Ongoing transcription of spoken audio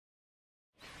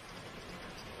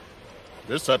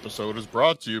This episode is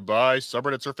brought to you by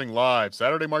Subreddit Surfing Live,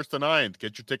 Saturday, March the 9th.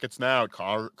 Get your tickets now at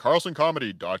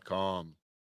carlsoncomedy.com.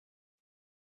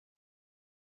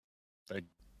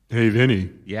 Hey,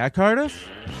 Vinny. Yeah, Cardiff?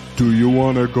 Do you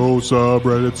want to go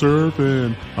subreddit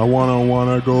surfing? I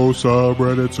wanna go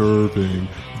subreddit surfing.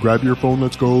 Grab your phone,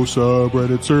 let's go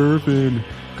subreddit surfing.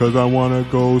 Cause I wanna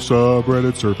go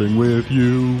subreddit surfing with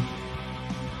you.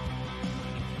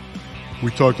 We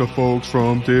talk to folks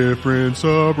from different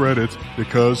subreddits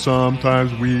because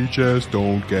sometimes we just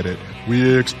don't get it.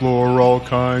 We explore all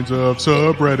kinds of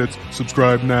subreddits.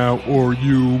 Subscribe now or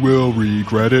you will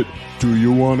regret it. Do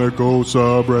you want to go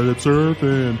subreddit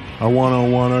surfing? I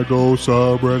wanna go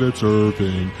subreddit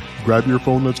surfing. Grab your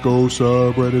phone, let's go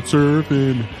subreddit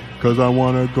surfing. Cause I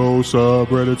wanna go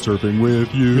subreddit surfing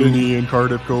with you. Vinny and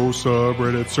Cardiff go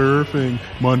subreddit surfing.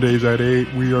 Mondays at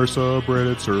 8 we are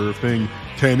subreddit surfing.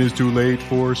 10 is too late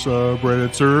for subreddit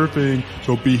surfing.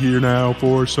 So be here now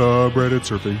for subreddit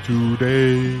surfing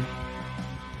today.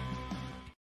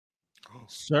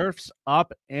 Surfs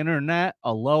up, internet.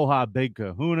 Aloha, big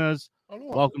kahunas.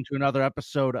 Aloha. Welcome to another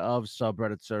episode of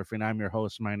Subreddit Surfing. I'm your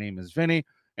host. My name is Vinny,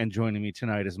 and joining me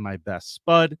tonight is my best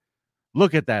spud.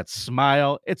 Look at that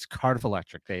smile. It's Cardiff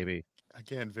Electric, baby.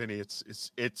 Again, Vinny,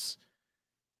 it's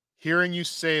hearing you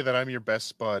say that I'm your best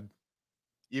spud,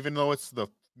 even though it's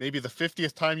maybe the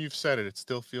 50th time you've said it, it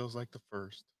still feels like the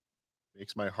first.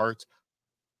 Makes my heart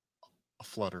a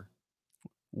flutter.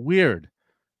 Weird.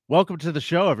 Welcome to the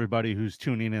show, everybody who's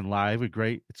tuning in live.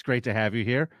 It's great to have you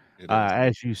here.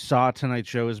 As you saw, tonight's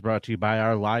show is brought to you by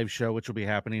our live show, which will be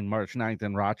happening March 9th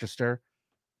in Rochester.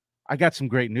 I got some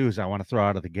great news I want to throw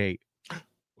out of the gate.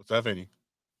 What's that, Vinny?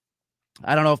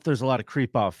 I don't know if there's a lot of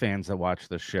creep-off fans that watch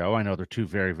this show. I know they're two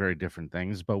very, very different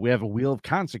things, but we have a Wheel of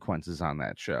Consequences on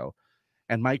that show.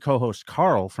 And my co-host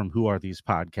Carl from Who Are These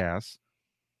Podcasts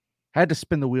had to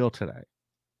spin the wheel today.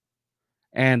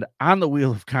 And on the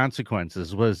Wheel of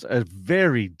Consequences was a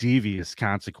very devious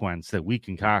consequence that we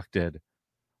concocted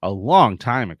a long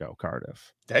time ago,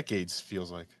 Cardiff. Decades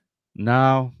feels like.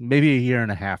 No, maybe a year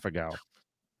and a half ago.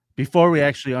 Before we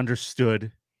actually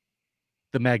understood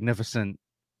the magnificence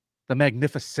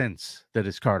that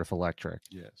is Cardiff Electric.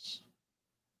 Yes.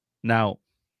 Now,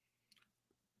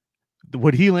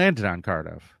 what he landed on,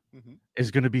 Cardiff,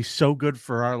 is going to be so good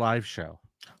for our live show.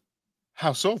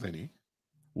 How so, Vinny?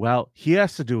 Well, he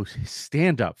has to do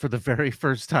stand-up for the very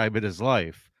first time in his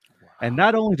life. Wow. And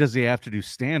not only does he have to do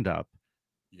stand-up,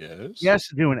 yes, he has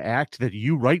to do an act that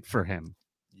you write for him.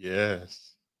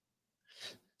 Yes.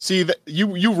 See,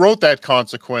 you wrote that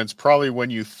consequence probably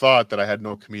when you thought that I had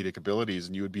no comedic abilities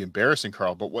and you would be embarrassing,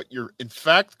 Carl. But what you're in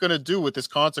fact going to do with this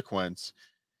consequence,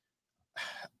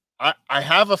 I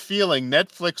have a feeling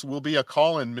Netflix will be a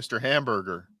call-in Mr.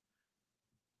 Hamburger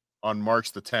on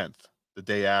March the 10th, the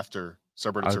day after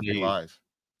Subreddit Surfing Live.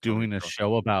 Doing a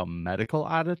show about medical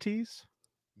oddities?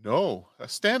 No, a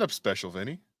stand-up special,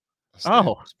 Vinny.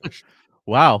 Special.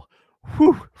 Wow.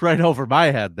 Whew, right over my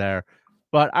head there.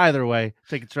 But either way,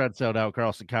 tickets are sold out,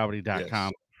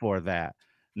 carlsoncomedy.com for that.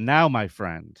 Now, my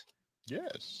friend.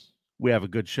 Yes. We have a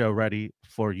good show ready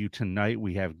for you tonight.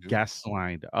 We have guests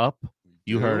lined up.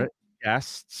 You heard it.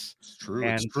 Guests. It's true.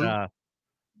 And it's true.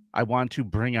 I want to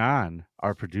bring on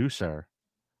our producer,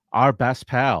 our best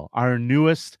pal, our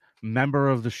newest member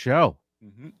of the show,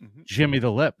 Jimmy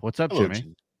the Lip. What's up, Hello,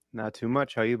 Jimmy? Not too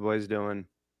much. How you boys doing?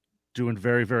 Doing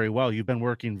very, very well. You've been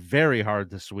working very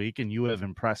hard this week, and you have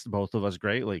impressed both of us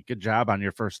greatly. Good job on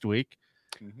your first week.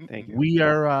 Thank you. We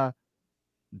are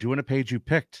doing a page you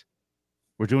picked.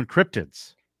 We're doing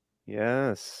Cryptids.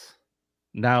 Yes.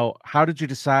 Now, how did you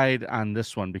decide on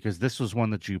this one? Because this was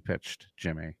one that you pitched,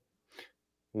 Jimmy.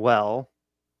 Well,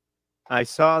 I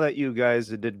saw that you guys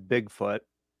did Bigfoot,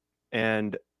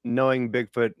 and knowing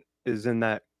Bigfoot is in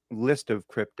that list of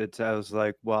cryptids, I was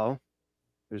like, well,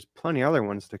 there's plenty other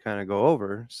ones to kind of go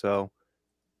over, so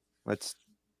let's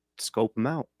scope them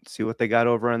out, see what they got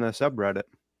over on the subreddit.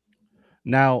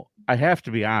 Now, I have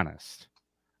to be honest.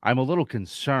 I'm a little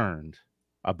concerned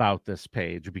about this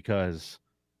page because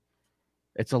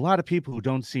it's a lot of people who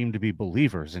don't seem to be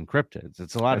believers in cryptids.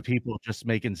 It's a lot of people just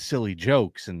making silly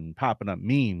jokes and popping up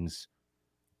memes.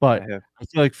 But I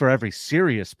feel like for every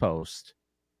serious post,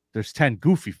 there's 10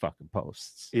 goofy fucking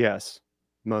posts. Yes,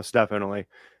 most definitely.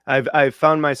 I've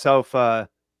found myself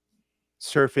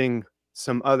surfing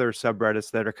some other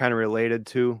subreddits that are kind of related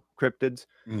to cryptids,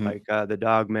 like the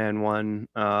Dogman one,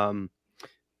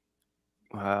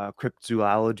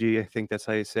 Cryptozoology, I think that's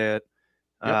how you say it.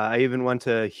 Yep. I even went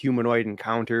to Humanoid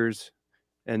Encounters,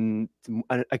 and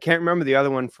I can't remember the other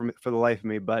one for the life of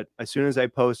me, but as soon as I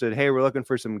posted, hey, we're looking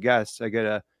for some guests, I get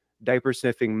a diaper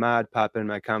sniffing mod pop in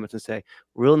my comments and say,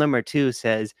 rule number 2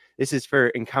 says this is for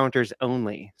encounters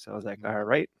only. So I was like, all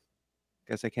right,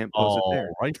 guess I can't post it there.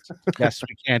 All right. Guess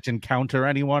we can't encounter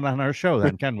anyone on our show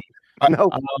then, can we?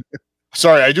 Nope.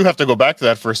 Sorry, I do have to go back to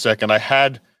that for a second. I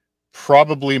had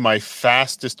probably my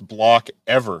fastest block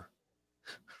ever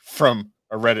from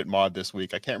a Reddit mod this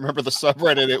week. I can't remember the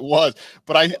subreddit it was,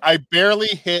 but I barely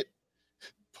hit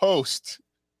post,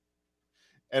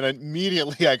 and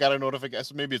immediately I got a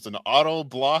notification. Maybe it's an auto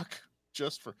block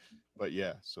just for, but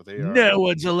yeah. So they are. No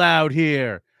one's allowed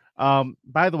here.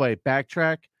 By the way,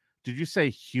 backtrack. Did you say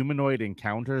humanoid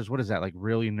encounters? What is that? Like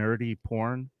really nerdy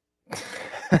porn?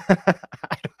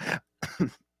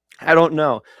 I don't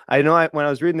know. I know when I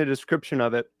was reading the description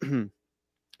of it,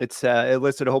 it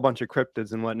listed a whole bunch of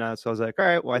cryptids and whatnot. So I was like, all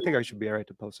right, well, I think I should be all right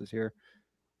to post this here.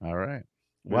 All right.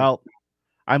 Well,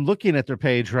 I'm looking at their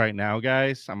page right now,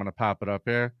 guys. I'm gonna pop it up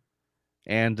here,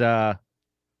 and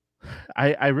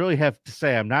I really have to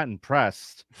say I'm not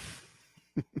impressed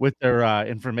with their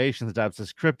information stuff. It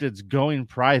says cryptids going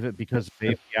private because of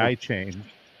API change.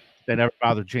 They never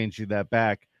bothered changing that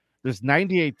back. There's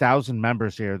 98,000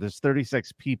 members here. There's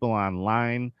 36 people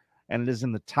online, and it is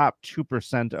in the top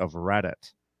 2% of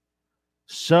Reddit.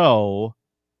 So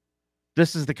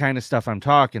this is the kind of stuff I'm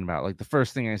talking about. Like the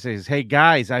first thing I say is, hey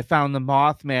guys, I found the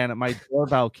Mothman at my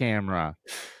doorbell camera.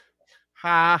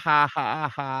 Ha ha ha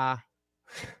ha.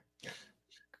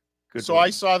 Good So one. I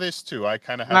saw this too. I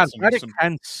kind of had Reddit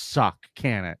can suck,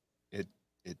 can it?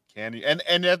 It can,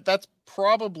 and that's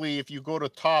probably, if you go to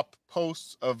top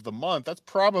posts of the month, that's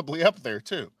probably up there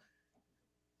too.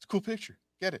 It's a cool picture.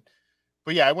 Get it.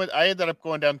 But yeah, I ended up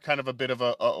going down kind of a bit of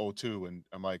a too, and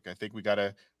I'm like, I think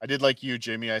I did like you,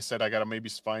 Jimmy. I said I gotta maybe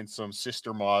find some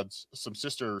sister mods, some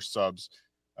sister subs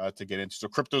to get into. So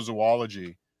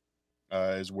cryptozoology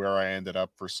is where I ended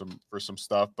up for some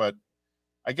stuff. But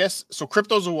I guess so.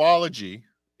 Cryptozoology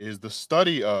is the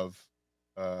study of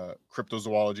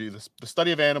cryptozoology, the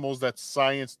study of animals that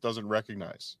science doesn't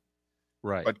recognize.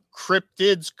 Right. But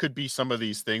cryptids could be some of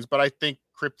these things, but I think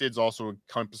cryptids also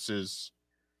encompasses.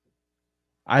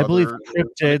 I believe other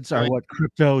cryptids are unexplained- what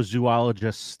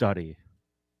cryptozoologists study.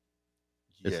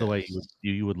 It's the way Yes.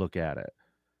 you would look at it.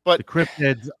 But The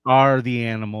cryptids are the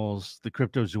animals. The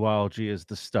cryptozoology is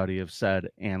the study of said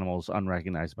animals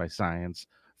unrecognized by science.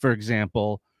 For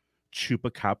example,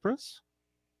 chupacabras,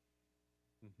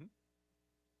 Mhm.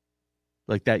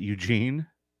 like that Eugene.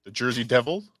 the Jersey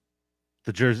Devil.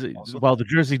 The Jersey, Also- well, the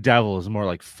Jersey Devil is more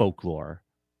like folklore,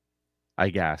 I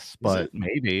guess, but it?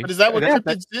 maybe. But is that what Yeah,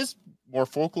 cryptids is? More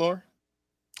folklore?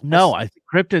 No, I think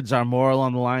cryptids are more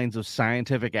along the lines of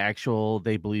scientific, actual,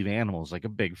 they believe animals, like a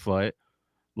Bigfoot,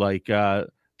 like the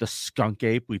skunk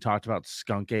ape. We talked about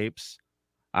skunk apes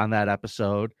on that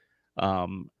episode.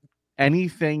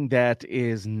 Anything that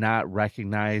is not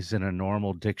recognized in a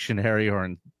normal dictionary or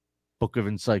in book of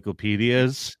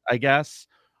encyclopedias, I guess.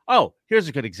 Oh, here's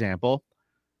a good example.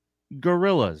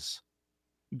 Gorillas.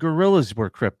 Gorillas were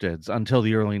cryptids until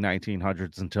the early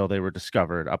 1900s, until they were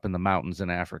discovered up in the mountains in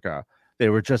Africa. They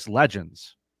were just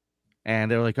legends. And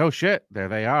they're like, oh shit, there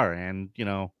they are. And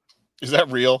Is that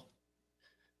real?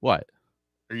 what?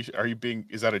 Are you being?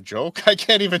 Is that a joke? I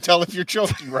can't even tell if you're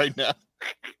joking right now.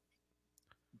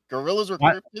 Gorillas were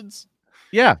What? cryptids.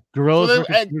 Yeah, gorillas they- were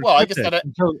considered well, I guess cryptids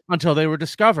that- until they were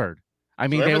discovered. I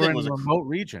mean, they were everything in was a a remote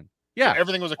region. So Yeah,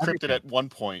 everything was a cryptid everything. at one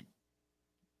point.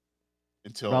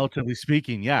 Until relatively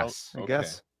speaking, yes. I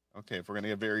guess. Okay, if we're gonna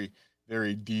get very,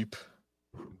 very deep.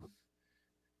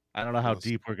 I don't know how Yes.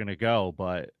 deep we're going to go,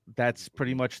 but that's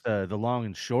pretty much the long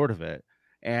and short of it.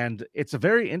 And it's a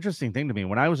very interesting thing to me.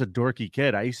 When I was a dorky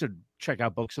kid, I used to check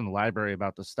out books in the library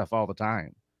about this stuff all the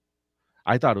time.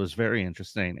 I thought it was very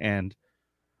interesting. And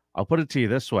I'll put it to you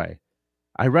this way.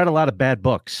 I read a lot of bad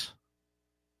books,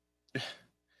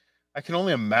 I can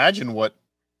only imagine what.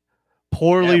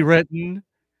 poorly Yeah. written,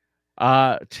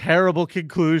 terrible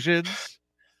conclusions,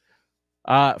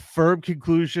 firm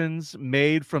conclusions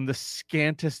made from the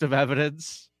scantest of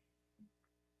evidence.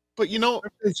 But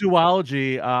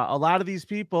Zoology, a lot of these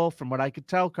people, from what I could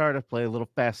tell, Cardiff, play a little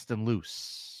fast and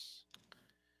loose.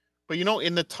 But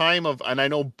in the time of, and I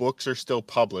know books are still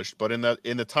published, but in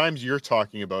the times you're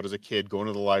talking about as a kid going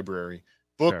to the library,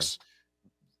 books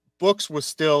was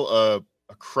still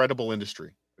a credible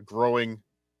industry, a growing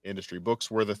industry.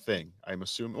 Books were the thing, I'm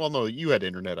assuming. Well, no, you had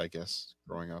internet, I guess,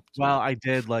 growing up. too. Well, I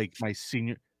did like my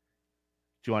senior. Do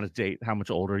you want to date how much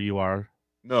older you are?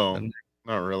 No, and-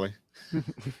 not really.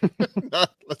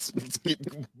 Let's keep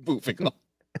moving on.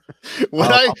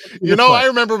 When I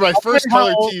remember my first how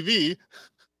color old- TV.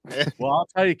 Well, I'll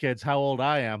tell you, kids, how old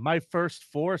I am. My first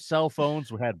 4 cell phones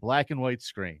had black and white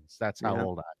screens. That's how Yeah.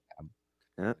 old I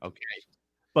Yeah. Okay.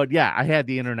 But yeah, I had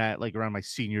the internet like around my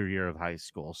senior year of high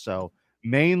school. So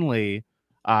mainly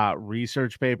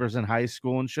research papers in high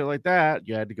school and shit like that.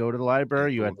 You had to go to the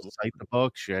library, you had to cite the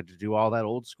books, you had to do all that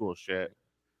old school shit.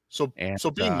 So And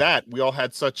being that we all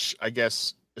had such, I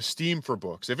guess, esteem for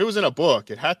books. If it was in a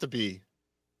book, it had to be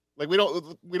like we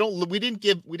didn't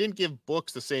give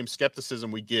books the same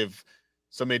skepticism we give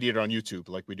some idiot on YouTube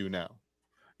like we do now.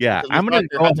 yeah, Because we I'm thought gonna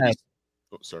there go had to ahead.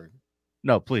 be. Oh, sorry.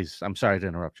 No, please. I'm sorry to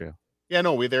interrupt you. Yeah,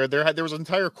 no, there was an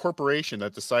entire corporation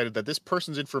that decided that this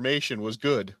person's information was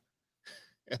good,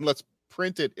 and let's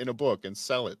print it in a book and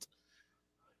sell it.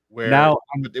 Where Now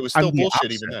but it was I'm still the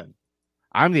bullshit even opposite. then.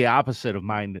 I'm the opposite of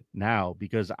mine now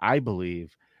because I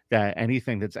believe that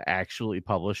anything that's actually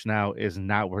published now is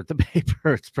not worth the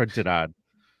paper it's printed on.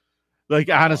 Like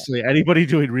honestly, anybody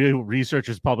doing real research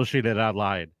is publishing it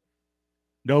online.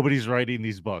 Nobody's writing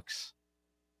these books.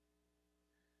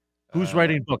 Who's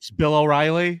writing books? Bill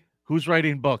O'Reilly? Who's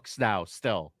writing books now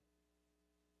still?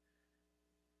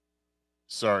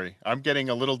 Sorry, I'm getting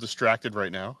a little distracted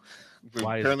right now.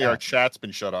 Why is Apparently, our that? chat's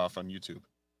been shut off on YouTube.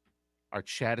 Our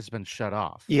chat has been shut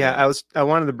off. Yeah, I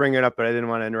wanted to bring it up, but I didn't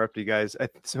want to interrupt you guys.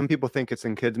 Some people think it's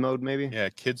in kids mode, maybe. Yeah,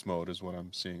 kids mode is what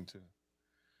I'm seeing too.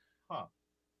 Huh.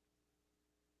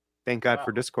 Thank God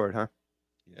for Discord, huh?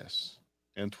 Yes,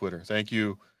 and Twitter. Thank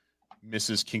you,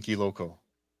 Mrs. Kinky Loco.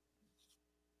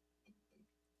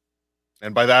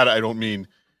 And by that, I don't mean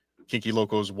Kinky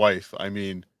Loco's wife. I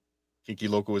mean Kinky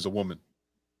Loco is a woman.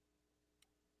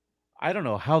 I don't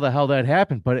know how the hell that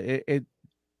happened, but it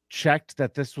checked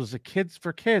that this was a kids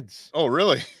for kids. Oh,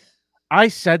 really? I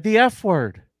said the F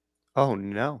word. Oh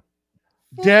no.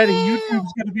 Daddy,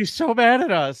 YouTube's gonna be so mad at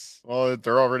us. Well,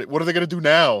 they're already. What are they going to do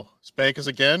now? Spank us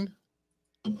again?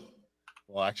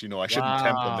 Well, actually, no. I shouldn't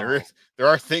tempt them. There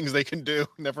are things they can do.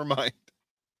 Never mind.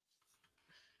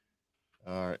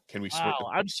 All right. Can we switch?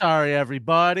 Wow, I'm sorry,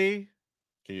 everybody.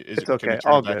 It's Can okay. we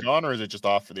turn All it back good. on, or is it just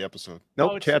off for the episode?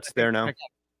 Nope, Oh, chat's there now.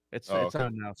 It's okay.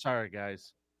 on now. Sorry,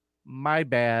 guys. My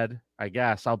bad. I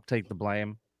guess I'll take the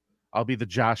blame. I'll be the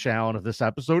Josh Allen of this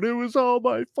episode. It was all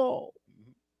my fault.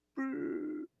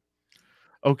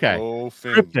 Okay. Oh,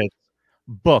 Finn. Cryptids,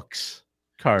 books,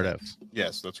 Cardiff.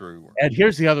 Yes, that's where we were. And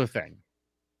here's the other thing.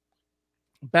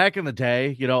 Back in the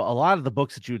day, a lot of the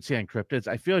books that you would see on Cryptids,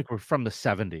 I feel like were from the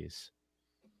 70s.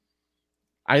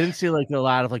 I didn't see like a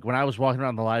lot of when I was walking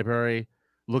around the library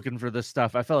looking for this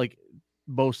stuff, I felt like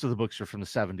most of the books were from the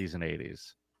 70s and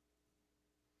 80s.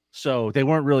 So they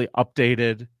weren't really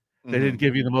updated. They didn't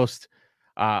give you the most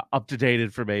up-to-date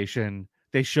information.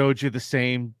 They showed you the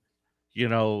same,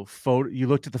 photo. You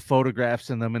looked at the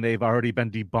photographs in them and they've already been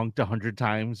debunked 100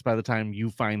 times by the time you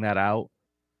find that out.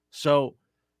 So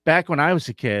back when I was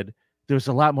a kid, there was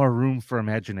a lot more room for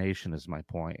imagination is my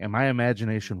point. And my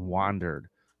imagination wandered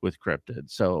with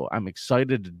Cryptid. So I'm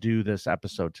excited to do this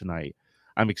episode tonight.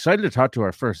 I'm excited to talk to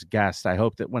our first guest. I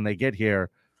hope that when they get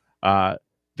here,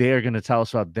 they are going to tell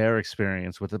us about their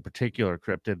experience with a particular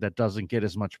cryptid that doesn't get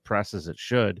as much press as it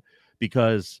should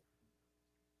because,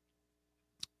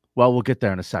 well, we'll get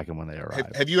there in a second when they arrive.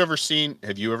 Have you ever seen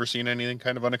anything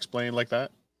kind of unexplained like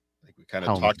that? Like we kind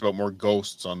of talked about more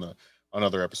ghosts on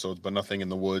other episodes, but nothing in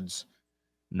the woods.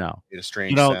 No. Made a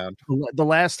strange sound. The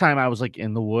last time I was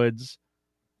in the woods,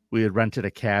 we had rented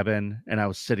a cabin and I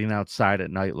was sitting outside at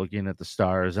night looking at the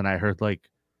stars and I heard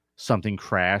something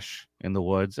crash in the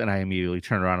woods and I immediately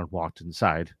turned around and walked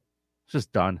inside. It's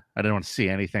just done. I didn't want to see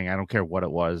anything. I don't care what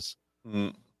it was.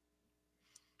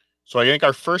 So I think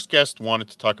our first guest wanted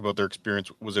to talk about their experience.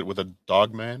 Was it with a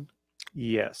dog man?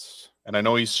 Yes. And I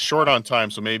know he's short on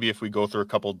time, so maybe if we go through a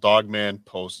couple dog man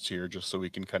posts here, just so we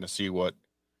can kind of see what.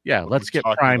 Yeah, let's get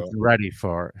primed and ready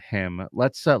for him.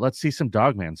 Let's see some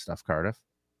dog man stuff, Cardiff.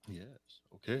 Yes.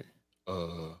 Okay.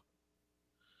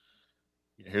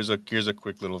 Here's a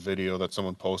quick little video that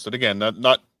someone posted. Again,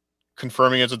 not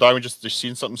confirming it's a dog, just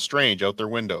seeing something strange out their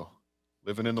window,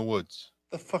 living in the woods.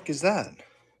 The fuck is that?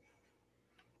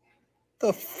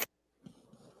 You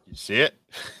see it?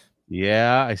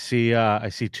 Yeah, I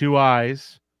see two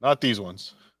eyes. Not these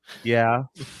ones. Yeah.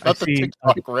 Not the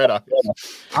TikTok red eyes.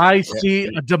 I see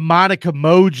a demonic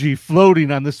emoji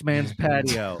floating on this man's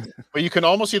patio. But you can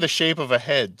almost see the shape of a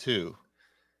head too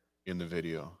in the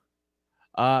video.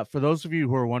 For those of you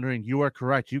who are wondering, you are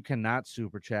correct. You cannot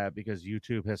super chat because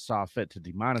YouTube has saw fit to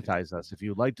demonetize us. If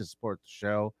you'd like to support the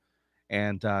show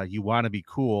and you want to be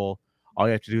cool, all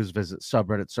you have to do is visit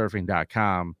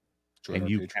subredditsurfing.com and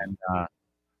you can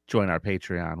join our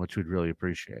Patreon, which we'd really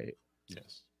appreciate.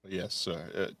 Yes.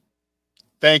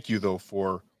 Thank you though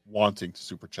for wanting to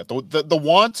super chat. The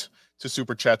want to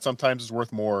super chat sometimes is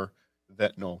worth more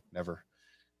than never.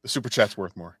 The super chat's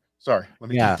worth more. Sorry. Let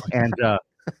me Yeah, keep and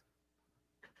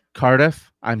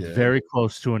Cardiff, I'm Yeah. very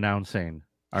close to announcing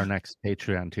our next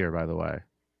Patreon tier, by the way.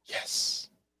 Yes.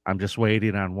 I'm just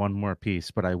waiting on one more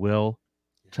piece, but I will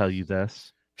tell you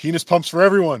this. Penis pumps for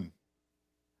everyone.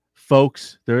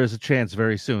 Folks, there is a chance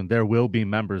very soon there will be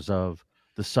members of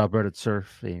the subreddit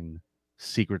surfing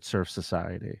Secret Surf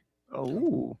Society.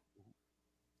 Oh,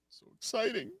 So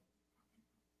exciting.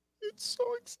 It's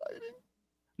so exciting.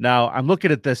 Now, I'm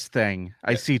looking at this thing.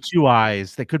 I see two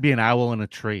eyes. They could be an owl in a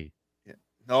tree.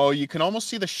 No, you can almost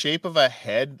see the shape of a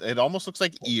head. It almost looks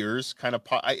like ears, kind of.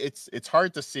 It's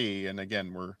hard to see. And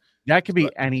again, That could be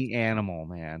any animal,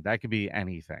 man. That could be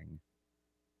anything.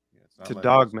 Yeah, it's a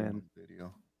dog, man.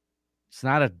 Video. It's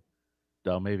not a.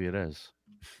 Oh, maybe it is.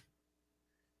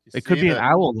 It could be an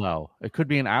owl, though. It could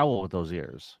be an owl with those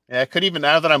ears. Yeah, it could even.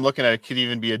 Now that I'm looking at it, it could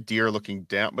even be a deer looking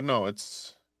down. But no,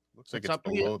 looks like it's up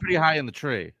below. pretty high in the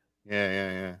tree.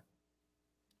 Yeah.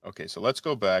 Okay, so let's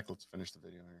go back. Let's finish the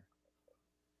video here.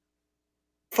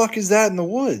 Fuck is that in the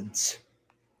woods?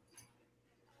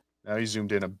 Now he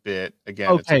zoomed in a bit. Again,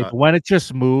 Okay, it's not... but when it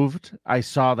just moved, I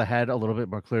saw the head a little bit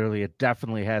more clearly. It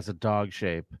definitely has a dog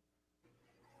shape.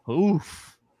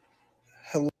 Oof.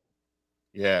 Hello.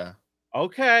 Yeah.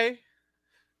 Okay.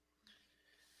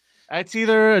 It's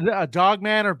either a dog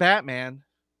man or Batman.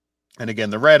 And again,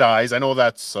 the red eyes. I know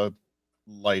that's a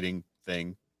lighting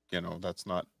thing. You know, that's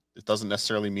not. It doesn't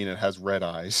necessarily mean it has red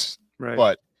eyes. Right.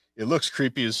 But it looks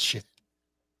creepy as shit.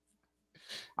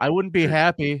 I wouldn't be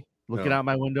happy looking out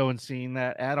my window and seeing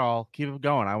that at all. Keep it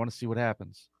going. I want to see what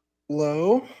happens.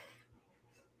 Hello?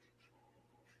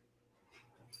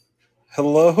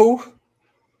 Hello?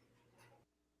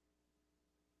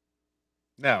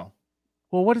 Now.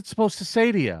 Well, what it's supposed to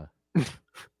say to you?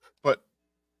 But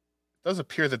it does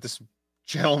appear that this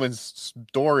gentleman's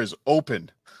door is open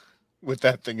with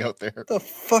that thing out there. What the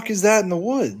fuck is that in the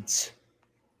woods?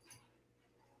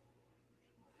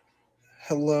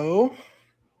 Hello?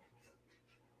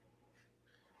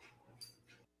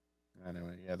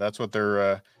 Anyway, yeah, that's what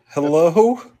they're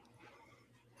hello?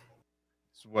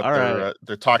 What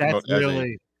they're talking about.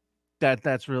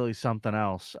 That's really something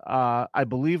else. I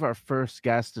believe our first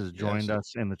guest has joined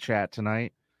us in the chat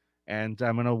tonight, and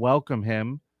I'm going to welcome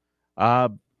him.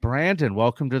 Brandon,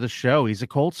 welcome to the show. He's a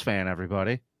Colts fan,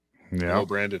 everybody. Yeah. Hello,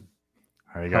 Brandon.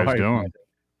 How you guys doing?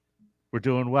 We're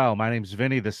doing well. My name's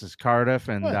Vinny. This is Cardiff,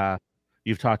 and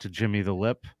you've talked to Jimmy the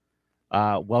Lip.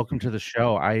 Welcome to the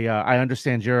show. I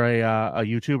understand you're a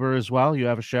YouTuber as well. You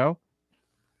have a show?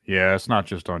 Yeah, it's not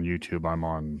just on YouTube. I'm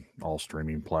on all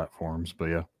streaming platforms, but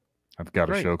yeah, I've got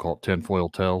a show called Tinfoil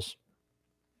Tales.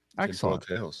 Excellent.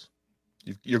 Tinfoil Tales.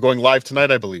 You're going live tonight,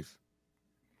 I believe.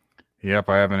 Yep,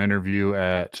 I have an interview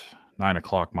at 9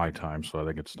 o'clock my time, so I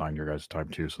think it's 9 your guys' time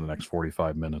too. So the next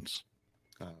 45 minutes.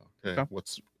 Okay.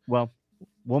 Well,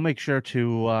 we'll make sure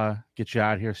to get you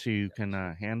out here so you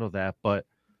can handle that. But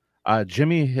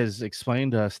Jimmy has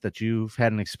explained to us that you've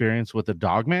had an experience with a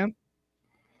dog man.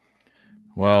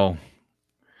 Well,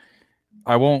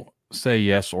 I won't say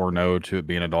yes or no to it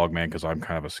being a dog man because I'm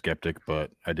kind of a skeptic,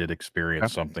 but I did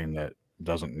experience something that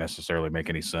doesn't necessarily make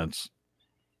any sense.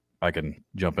 I can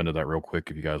jump into that real quick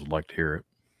if you guys would like to hear it.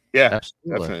 Yeah,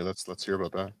 definitely. Let's hear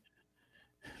about that.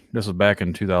 This was back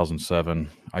in 2007.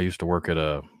 I used to work at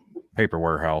a paper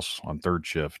warehouse on third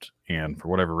shift, and for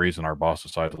whatever reason, our boss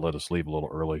decided to let us leave a little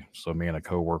early. So me and a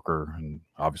coworker, and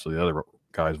obviously the other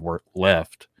guys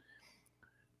left,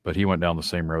 but he went down the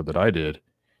same road that I did.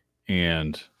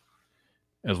 And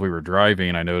as we were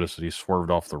driving, I noticed that he swerved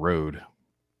off the road,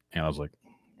 and I was like,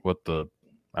 "What the?"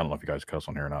 I don't know if you guys cuss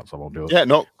on here or not, so I won't do it. Yeah,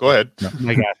 no, go ahead. No.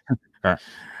 My God. All right.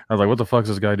 I was like, "What the fuck is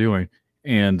this guy doing?"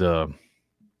 And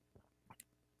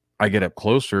I get up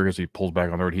closer as he pulls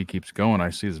back on the road. He keeps going. I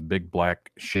see this big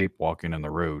black shape walking in the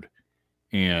road,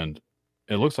 and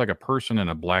it looks like a person in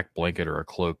a black blanket or a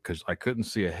cloak because I couldn't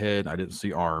see a head. I didn't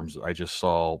see arms. I just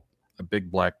saw a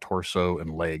big black torso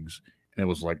and legs, and it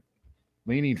was like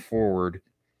leaning forward,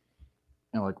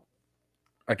 and like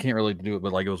I can't really do it,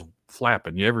 but like it was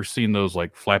flapping. You ever seen those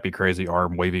like flappy, crazy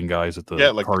arm waving guys at the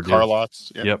car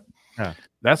lots? Yeah. Yep. Yeah.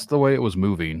 That's the way it was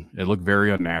moving. It looked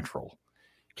very unnatural.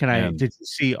 Did you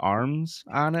see arms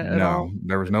on it at all? No,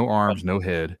 there was no arms, no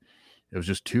head. It was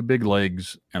just two big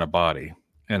legs and a body.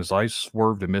 And as I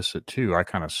swerved to miss it too, I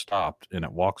kind of stopped, and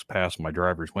it walks past my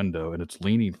driver's window, and it's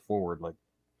leaning forward like,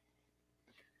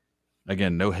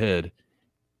 again, no head,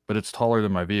 but it's taller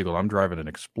than my vehicle. I'm driving an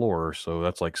Explorer, so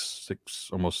that's like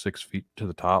almost 6 feet to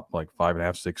the top, like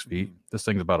 5.5, 6 feet. This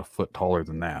thing's about a foot taller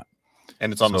than that.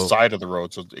 And it's on the side of the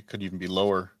road, so it could even be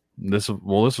lower. This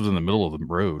was in the middle of the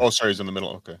road. Oh, sorry, it's in the middle.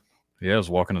 Okay. Yeah, I was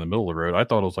walking in the middle of the road. I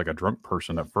thought it was like a drunk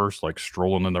person at first, like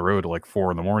strolling in the road at like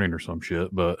 4 a.m. or some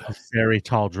shit. But A very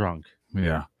tall drunk.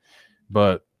 yeah,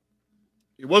 but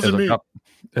It wasn't me.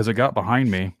 As it got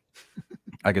behind me,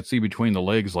 I could see between the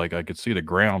legs, like I could see the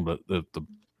ground, but the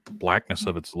blackness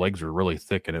of its legs were really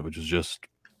thick, and it was just,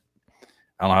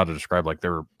 I don't know how to describe, like they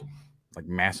were like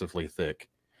massively thick.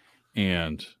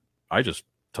 And I just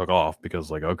took off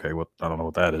because like, okay, I don't know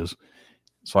what that is.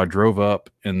 So I drove up,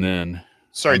 and then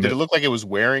Sorry, did it look like it was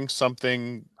wearing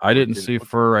something? I didn't see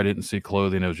fur. I didn't see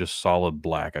clothing. It was just solid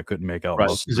black. I couldn't make out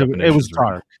most of the it was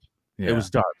dark. Yeah. It was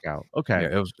dark out. Okay.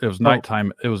 Yeah, it was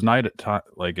nighttime. It was night at time.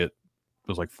 Like it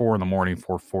was like 4 a.m,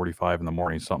 4:45 in the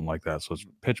morning, something like that. So it's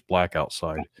pitch black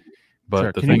outside.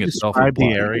 But the thing itself, describe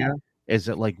the area. Is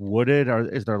it like wooded, or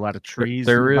is there a lot of trees?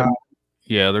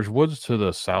 Yeah, there's woods to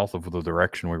the south of the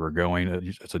direction we were going.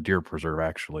 It's a deer preserve,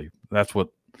 actually. That's what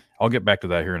I'll get back to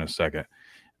that here in a second.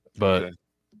 But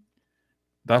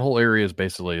that whole area is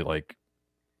basically like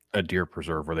a deer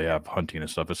preserve where they have hunting and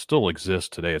stuff. It still exists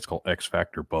today. It's called X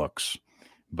Factor Bucks,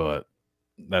 but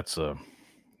that's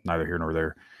neither here nor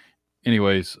there.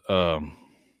 Anyways, as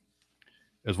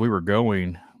we were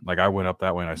going, like I went up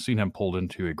that way and I seen him pulled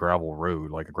into a gravel road,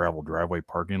 like a gravel driveway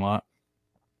parking lot.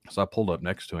 So I pulled up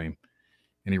next to him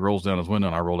and he rolls down his window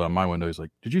and I roll down my window. He's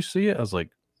like, "Did you see it?" I was like,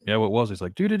 "Yeah, what was?" He's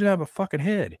like, "Dude, it didn't have a fucking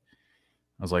head."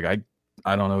 I was like,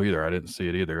 I don't know either. I didn't see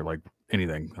it either. Like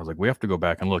anything. I was like, "We have to go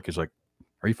back and look." He's like,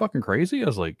 "Are you fucking crazy?" I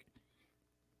was like,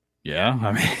 "Yeah,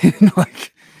 I mean,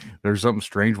 like, there's something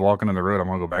strange walking in the road. I'm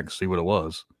gonna go back and see what it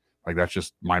was." Like that's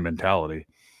just my mentality.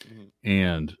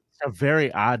 And it's a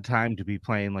very odd time to be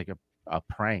playing like a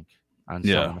prank on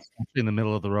someone, especially in the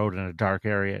middle of the road in a dark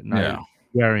area at night,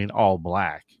 wearing all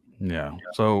black. Yeah.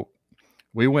 So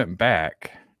we went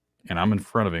back, and I'm in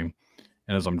front of him,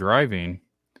 and as I'm driving,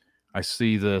 I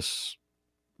see this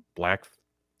black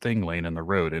thing laying in the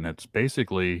road, and it's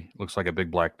basically looks like a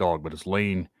big black dog, but it's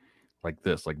laying like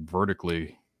this, like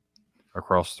vertically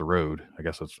across the road. I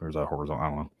guess there's that horizontal. I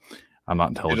don't know. I'm not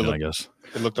intelligent, I guess.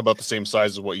 It looked about the same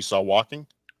size as what you saw walking?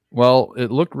 Well, it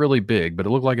looked really big, but it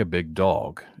looked like a big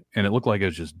dog, and it looked like it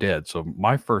was just dead. So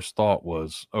my first thought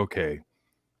was, okay,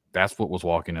 that's what was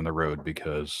walking in the road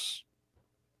because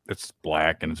it's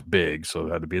black and it's big, so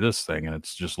it had to be this thing, and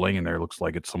it's just laying there. It looks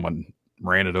like someone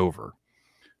ran it over.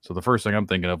 So the first thing I'm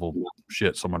thinking of, well,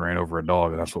 shit, someone ran over a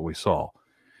dog, and that's what we saw.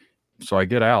 So I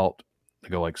get out to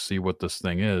go like see what this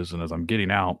thing is, and as I'm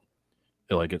getting out,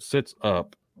 it sits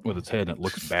up with its head and it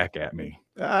looks back at me,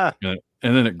 and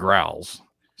then it growls.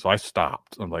 So I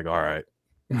stopped. I'm like, all right,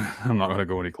 I'm not going to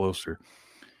go any closer.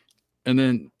 And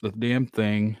then the damn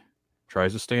thing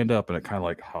tries to stand up, and it kind of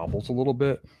like hobbles a little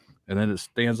bit, and then it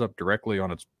stands up directly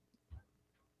on its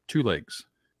 2 legs,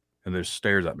 and just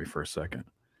stares at me for a second.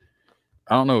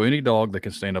 I don't know any dog that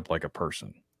can stand up like a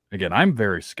person. Again, I'm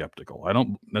very skeptical. I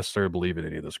don't necessarily believe in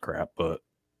any of this crap, but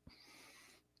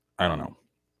I don't know.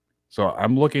 So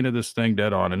I'm looking at this thing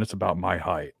dead on, and it's about my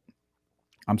height.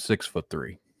 I'm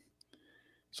 6'3".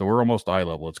 So we're almost eye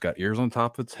level. It's got ears on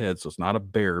top of its head, so it's not a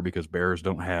bear because bears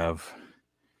don't have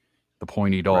the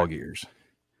pointy dog ears.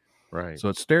 Right. So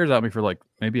it stares at me for like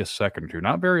maybe a second or two,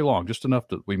 not very long, just enough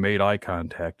that we made eye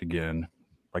contact again.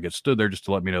 Like it stood there just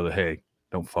to let me know that, hey,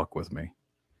 don't fuck with me.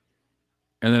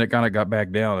 And then it kind of got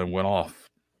back down and went off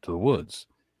to the woods.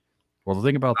 Well, the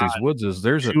thing about these woods is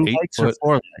there's an 8-foot.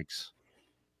 4 legs.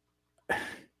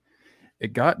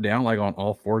 It got down like on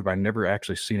all fours, but I never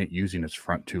actually seen it using its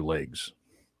front 2 legs.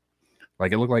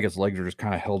 Like it looked like its legs were just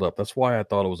kind of held up. That's why I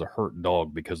thought it was a hurt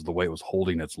dog, because of the way it was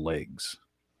holding its legs.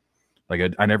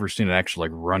 Like I never seen it actually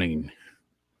like running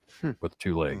with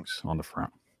 2 legs on the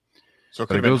front. So it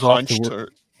could have been hunched.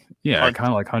 Yeah, it kind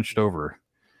of like hunched over,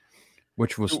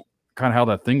 which was kind of how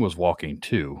that thing was walking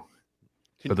too.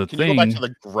 Can you go back to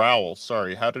the growl?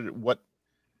 Sorry, what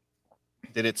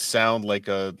did it sound like?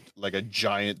 A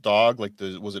giant dog? Like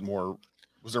was there more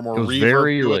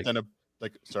reverb to it than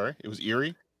sorry, it was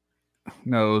eerie?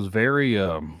 No, it was very I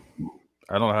don't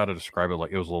know how to describe it.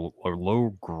 Like it was a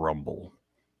low grumble.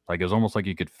 Like it was almost like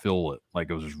you could feel it. Like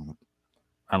it was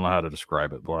I don't know how to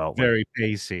describe it. Well, very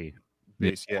pacey.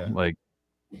 Yeah. Like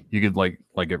you could like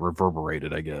it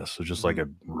reverberated, I guess. It's just like a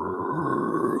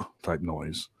type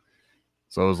noise.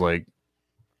 So it was like,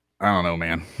 I don't know,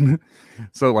 man.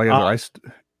 So like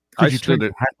I stood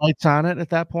there. Headlights on it at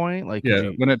that point? Like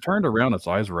when it turned around, its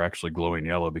eyes were actually glowing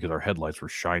yellow because our headlights were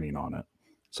shining on it.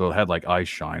 So it had like eye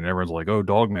shine. And everyone's like, "Oh,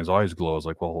 Dogman's eyes glow." I was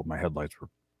like, "Well, my headlights were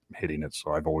hitting it,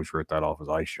 so I've always wrote that off as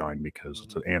eye shine because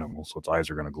it's an animal, so its eyes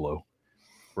are going to glow."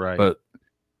 Right. But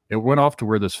It went off to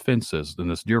where this fence is in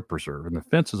this deer preserve, and the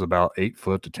fence is about 8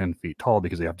 foot to 10 feet tall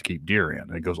because they have to keep deer in.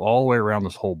 And it goes all the way around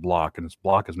this whole block, and this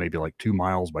block is maybe like 2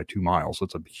 miles by 2 miles, so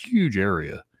it's a huge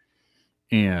area.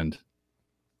 And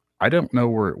I don't know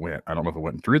where it went. I don't know if it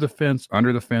went through the fence,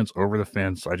 under the fence, over the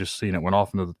fence. I just seen it went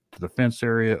off into the fence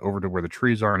area, over to where the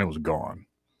trees are, and it was gone.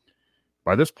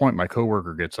 By this point, my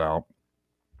coworker gets out,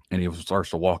 and he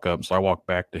starts to walk up. So I walk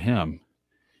back to him,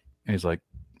 and he's like,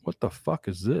 "What the fuck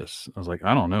is this?" I was like,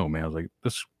 "I don't know, man." I was like,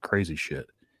 "This is crazy shit."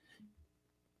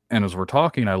 And as we're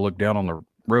talking, I look down on the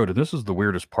road, and this is the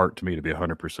weirdest part to me, to be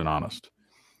 100% honest.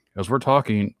 As we're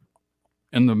talking,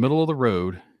 in the middle of the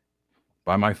road,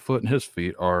 by my foot and his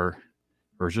feet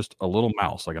there's just a little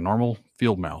mouse, like a normal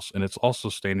field mouse, and it's also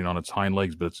standing on its hind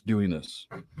legs, but it's doing this.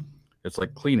 It's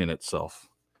like cleaning itself.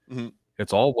 Mm-hmm.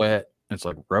 It's all wet. It's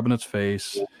like rubbing its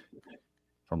face.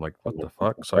 I'm like, what the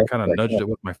fuck? So I kind of nudged it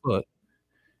with my foot,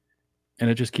 and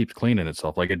it just keeps cleaning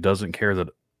itself. Like it doesn't care that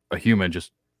a human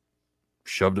just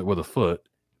shoved it with a foot.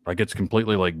 Like it's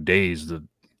completely like dazed and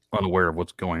unaware of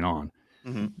what's going on.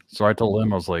 Mm-hmm. So I told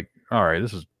him, I was like, all right,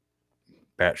 this is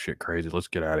batshit crazy. Let's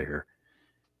get out of here.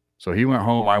 So he went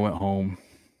home. I went home.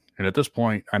 And at this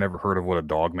point, I never heard of what a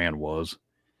dog man was.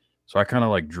 So I kind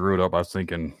of like drew it up. I was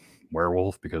thinking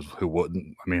werewolf, because who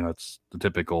wouldn't? I mean, that's the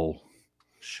typical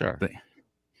thing.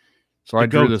 So I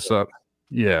drew this up.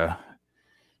 Yeah.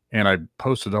 And I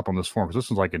posted up on this forum, because this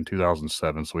was like in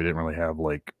 2007. So we didn't really have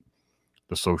like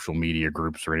the social media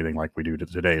groups or anything like we do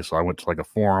today. So I went to like a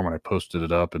forum and I posted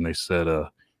it up, and they said, oh,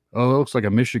 it looks like a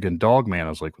Michigan dog man. I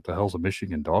was like, what the hell's a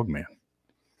Michigan dog man?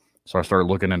 So I started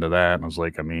looking into that, and I was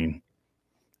like, I mean,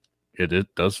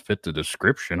 it does fit the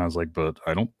description. I was like, but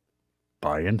I don't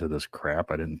buy into this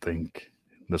crap. I didn't think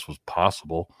this was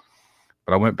possible.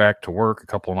 But I went back to work a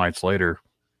couple of nights later,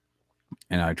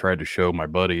 and I tried to show my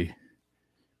buddy,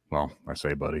 well, I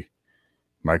say buddy,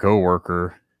 my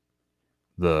coworker,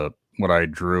 what I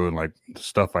drew and like the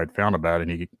stuff I'd found about it,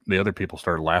 and the other people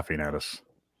started laughing at us.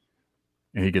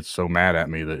 And he gets so mad at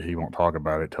me that he won't talk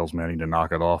about it. Tells me I need to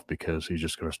knock it off because he's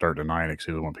just going to start denying it because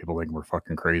he doesn't want people thinking we're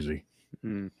fucking crazy.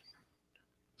 Mm.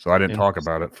 So I didn't talk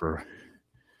about it for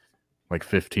like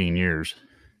 15 years.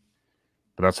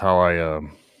 But that's how I...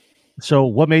 So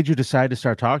what made you decide to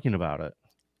start talking about it?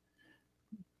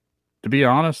 To be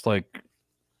honest, like,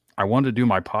 I wanted to do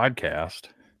my podcast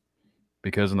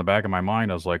because in the back of my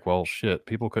mind, I was like, well, shit,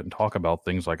 people couldn't talk about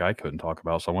things like I couldn't talk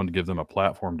about. So I wanted to give them a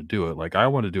platform to do it. Like, I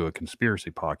want to do a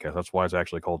conspiracy podcast. That's why it's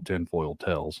actually called Tinfoil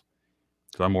Tales,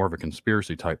 because I'm more of a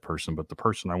conspiracy type person. But the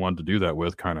person I wanted to do that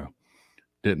with kind of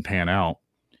didn't pan out.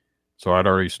 So I'd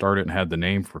already started and had the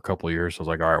name for a couple of years. So I was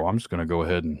like, all right, well, I'm just going to go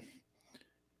ahead and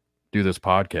do this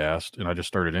podcast. And I just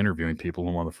started interviewing people.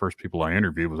 And one of the first people I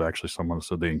interviewed was actually someone that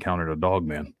said they encountered a dog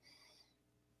man.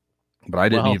 But I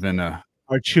didn't even...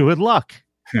 Aren't you in luck?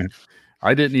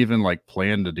 I didn't even like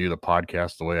plan to do the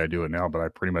podcast the way I do it now, but I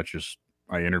pretty much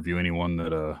I interview anyone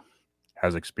that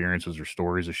has experiences or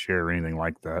stories to share or anything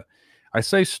like that. I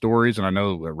say stories, and I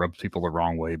know that rubs people the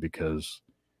wrong way because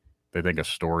they think a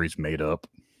story's made up.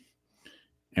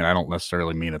 And I don't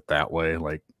necessarily mean it that way.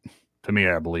 Like, to me,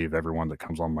 I believe everyone that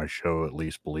comes on my show at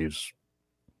least believes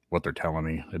what they're telling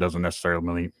me. It doesn't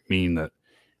necessarily mean that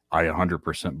I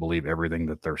 100% believe everything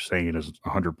that they're saying is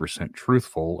 100%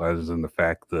 truthful, as in the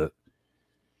fact that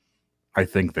I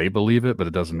think they believe it, but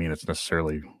it doesn't mean it's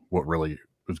necessarily what really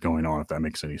is going on, if that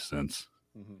makes any sense.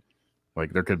 Mm-hmm.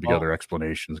 Like, there could be other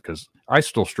explanations, because I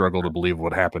still struggle to believe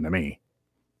what happened to me.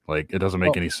 Like, it doesn't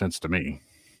make any sense to me.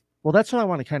 Well, that's what I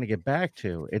want to kind of get back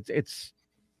to. It's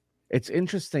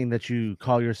interesting that you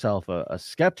call yourself a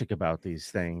skeptic about these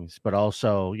things, but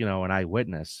also, you know, an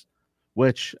eyewitness,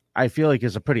 which I feel like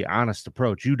is a pretty honest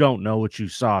approach. You don't know what you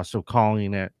saw, so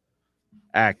calling it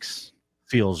X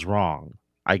feels wrong.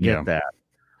 I get that.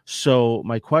 So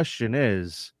my question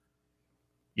is,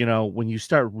 you know, when you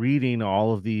start reading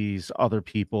all of these other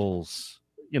people's,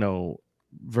 you know,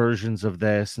 versions of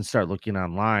this and start looking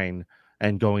online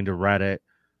and going to Reddit,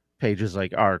 pages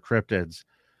like our Cryptids,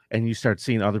 and you start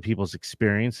seeing other people's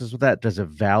experiences with that, does it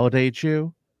validate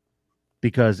you?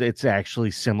 Because it's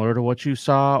actually similar to what you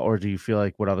saw, or do you feel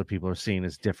like what other people are seeing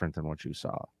is different than what you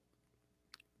saw?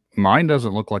 Mine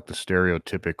doesn't look like the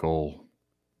stereotypical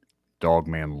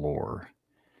dogman lore.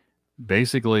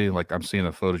 Basically, like, I'm seeing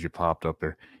the photos you popped up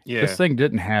there. Yeah. This thing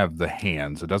didn't have the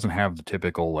hands. It doesn't have the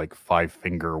typical like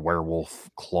 5-finger werewolf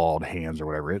clawed hands or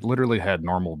whatever. It literally had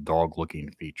normal dog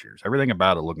looking features. Everything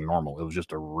about it looked normal. It was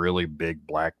just a really big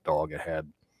black dog. It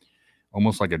had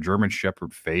almost like a German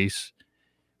Shepherd face,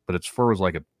 but its fur was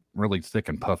like a really thick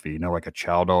and puffy, you know, like a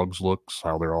chow dog's looks,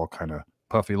 how they're all kind of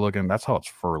puffy looking. That's how its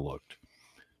fur looked.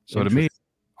 So to me,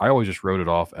 I always just wrote it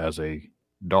off as a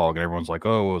dog, and everyone's like,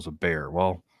 "Oh, it was a bear."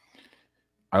 Well,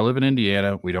 I live in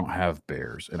Indiana. We don't have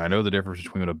bears, and I know the difference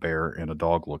between what a bear and a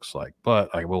dog looks like. But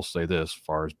I will say this: as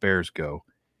far as bears go,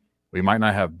 we might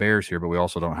not have bears here, but we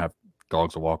also don't have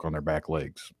dogs that walk on their back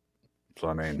legs. So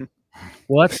I mean,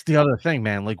 Well, that's the other thing,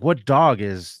 man. Like, what dog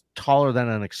is taller than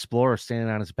an explorer standing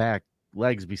on his back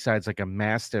legs besides like a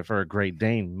Mastiff or a Great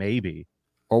Dane? Maybe.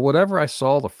 well, whatever I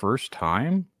saw the first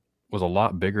time was a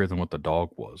lot bigger than what the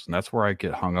dog was, and that's where I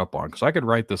get hung up on because I could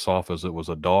write this off as it was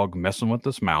a dog messing with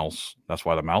this mouse. That's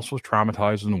why the mouse was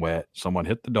traumatized and wet. Someone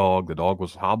hit the dog. The dog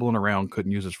was hobbling around,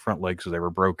 couldn't use his front legs because they were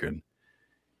broken.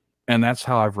 And that's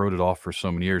how I've wrote it off for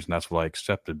so many years, and that's what I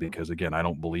accepted because, again, I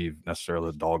don't believe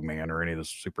necessarily the dog man or any of this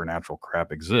supernatural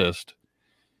crap exist.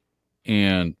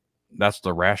 And that's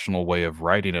the rational way of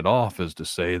writing it off is to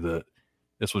say that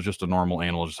this was just a normal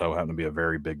animal, just so happened to be a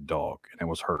very big dog, and it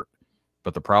was hurt.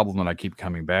 But the problem that I keep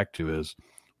coming back to is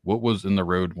what was in the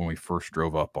road when we first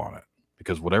drove up on it.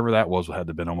 Because whatever that was had to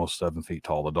have been almost 7 feet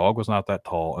tall. The dog was not that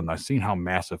tall, and I seen how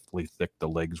massively thick the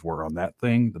legs were on that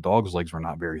thing. The dog's legs were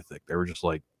not very thick. They were just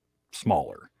like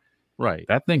smaller. Right.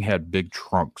 That thing had big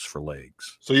trunks for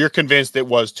legs. So you're convinced it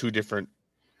was two different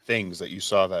things that you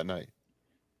saw that night?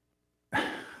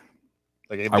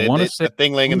 Like I want to say the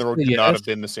thing laying in the road could not yes. have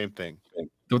been the same thing.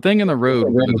 The thing in the road,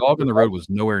 the dog in the road was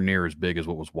nowhere near as big as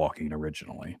what was walking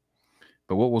originally.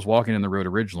 But what was walking in the road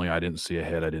originally, I didn't see a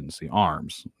head, I didn't see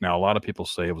arms. Now, a lot of people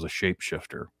say it was a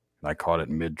shapeshifter, and I caught it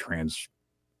mid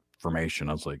transformation.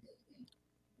 I was like,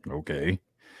 okay.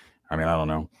 I mean, I don't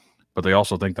know. But they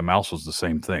also think the mouse was the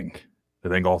same thing. They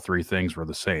think all three things were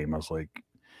the same. I was like,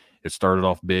 it started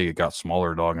off big, it got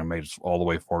smaller dog, and made it all the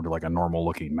way forward to like a normal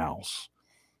looking mouse.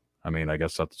 I mean, I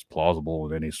guess that's plausible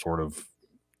with any sort of,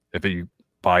 if you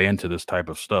buy into this type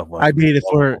of stuff. Well, I mean,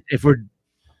 if we're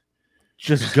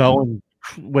just going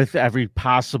with every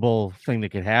possible thing that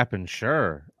could happen,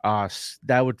 sure.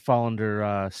 That would fall under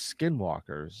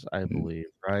skinwalkers, I believe,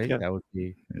 right? Yeah. That would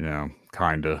be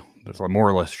kind of. It's like more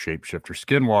or less shapeshifter,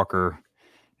 skinwalker,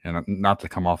 and not to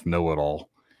come off know-it-all.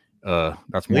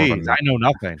 That's more Please, I know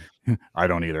nothing. I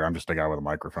don't either. I'm just a guy with a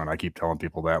microphone. I keep telling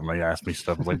people that when they ask me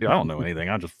stuff. I'm like, I don't know anything.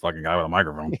 I'm just a fucking guy with a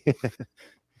microphone.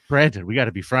 Brandon, we got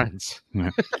to be friends.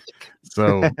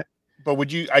 So, but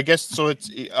would you? I guess so. It's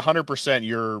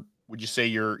 100%. Would you say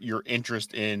your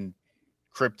interest in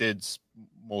cryptids,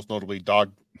 most notably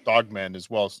dogmen as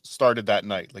well, started that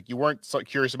night? Like you weren't so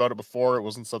curious about it before. It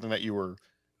wasn't something that you were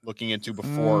looking into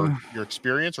before your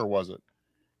experience, or was it?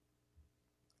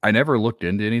 I never looked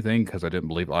into anything because I didn't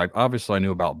believe. Obviously, I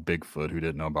knew about Bigfoot. Who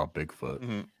didn't know about Bigfoot?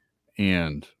 Mm-hmm.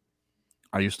 And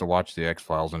I used to watch the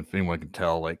X-Files, and if anyone can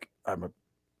tell, like I'm a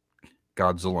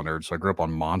Godzilla nerd, so I grew up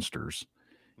on monsters,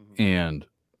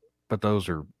 but those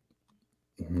are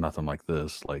nothing like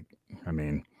this. Like, I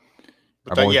mean,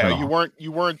 but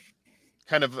you weren't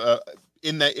kind of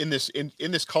in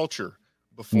this culture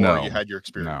before you had your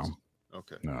experience. No.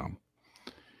 Okay. No.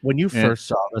 When you first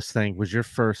saw this thing, was your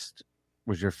first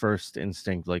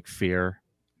instinct like fear?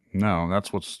 No,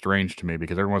 that's what's strange to me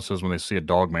because everyone says when they see a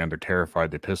dog man, they're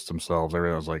terrified, they piss themselves.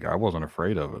 Everyone was like, I wasn't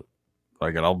afraid of it.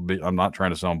 Like, I'm not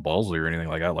trying to sound ballsy or anything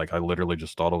like that. Like, I literally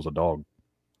just thought it was a dog.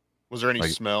 Was there any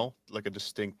smell, like a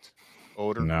distinct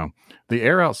odor? No. The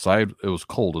air outside, it was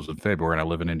cold. It was in February, and I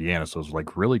live in Indiana, so it was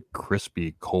like really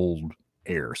crispy, cold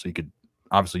air. So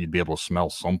you'd be able to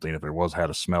smell something if there had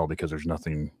a smell because there's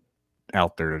nothing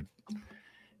out there.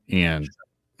 And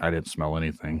I didn't smell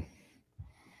anything.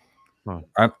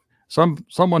 Huh.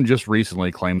 Someone just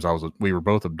recently claims we were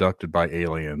both abducted by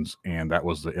aliens, and that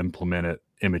was the implemented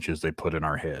images they put in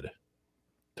our head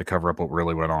to cover up what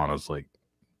really went on. I was like,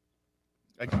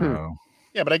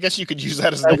 yeah, but I guess you could use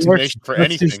that as an explanation for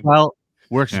anything.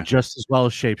 Works just as well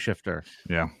as shapeshifter.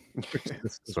 Yeah.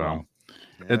 So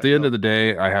at the end of the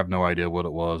day, I have no idea what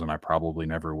it was, and I probably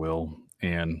never will.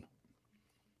 And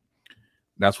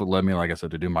that's what led me, like I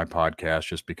said, to do my podcast,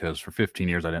 just because for 15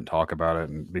 years I didn't talk about it.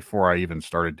 And before I even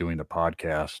started doing the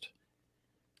podcast,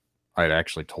 I had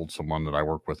actually told someone that I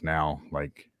work with now,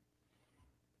 like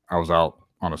I was out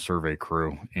on a survey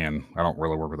crew, and I don't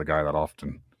really work with a guy that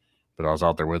often, but I was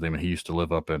out there with him, and he used to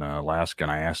live up in Alaska,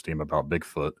 and I asked him about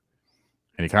Bigfoot,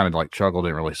 and he kind of like chuckled,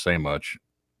 didn't really say much.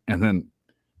 And then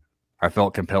I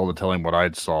felt compelled to tell him what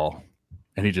I'd saw.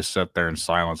 And he just sat there in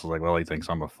silence. I was like, well, he thinks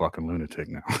I'm a fucking lunatic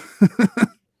now.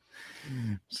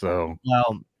 So,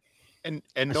 and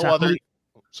no other.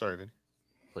 Sorry, Vin.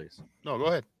 Please. No, go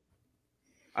ahead.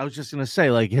 I was just gonna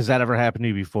say, like, has that ever happened to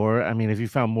you before? I mean, have you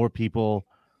found more people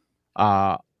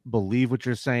believe what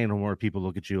you're saying, or more people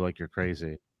look at you like you're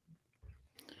crazy?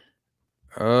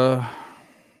 I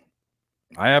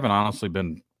haven't honestly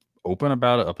been open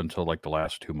about it up until like the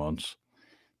last 2 months.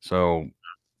 So,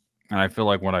 and I feel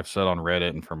like what I've said on Reddit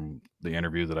and from the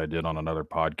interview that I did on another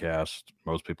podcast,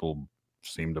 most people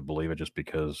seem to believe it just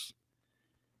because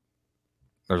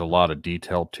there's a lot of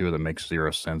detail to it that makes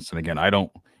zero sense. And again, I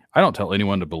don't tell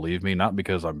anyone to believe me, not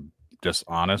because I'm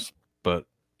dishonest, but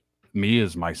me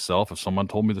as myself, if someone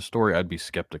told me the story, I'd be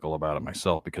skeptical about it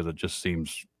myself because it just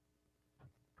seems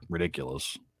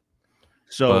ridiculous.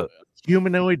 So, But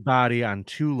humanoid body on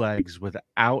 2 legs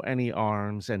without any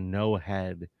arms and no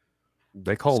head.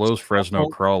 they call those Fresno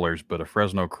crawlers, but a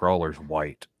Fresno crawler's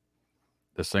white.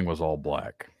 This thing was all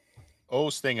black.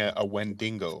 O's thing, a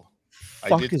Wendigo.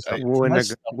 Fuck is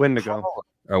Wendigo.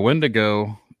 A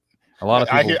Wendigo. A lot of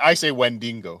people. I say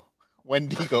Wendigo.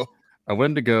 Wendigo. A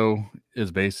Wendigo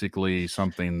is basically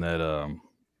something that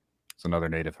it's another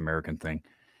Native American thing.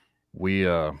 We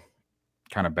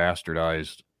kind of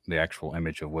bastardized the actual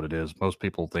image of what it is. Most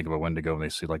people think of a Wendigo and they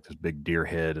see like this big deer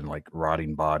head and like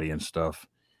rotting body and stuff.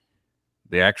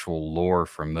 The actual lore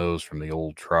from the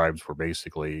old tribes were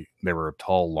basically they were a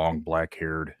tall, long,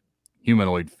 black-haired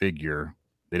humanoid figure.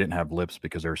 They didn't have lips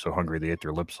because they were so hungry they ate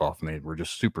their lips off, and they were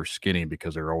just super skinny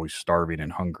because they were always starving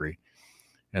and hungry.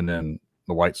 And then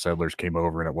the white settlers came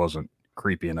over and it wasn't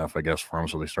creepy enough, I guess, for them,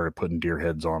 so they started putting deer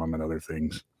heads on them and other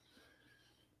things.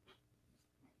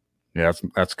 Yeah,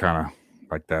 that's kind of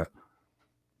like that.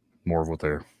 More of what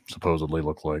they supposedly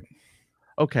look like.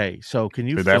 Okay, so can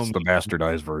you? That's the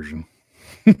bastardized version.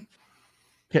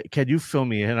 Can you fill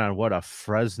me in on what a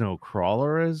Fresno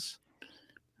crawler is?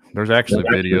 There's actually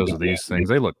videos of these things.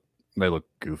 They look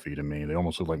goofy to me. They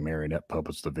almost look like marionette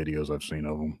puppets. The videos I've seen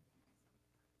of them.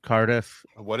 Cardiff.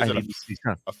 What is it?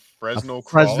 A Fresno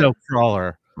crawler?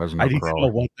 Fresno I need crawler. to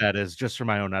know what that is, just for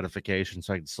my own edification,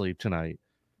 so I can sleep tonight.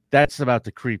 That's about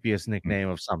the creepiest nickname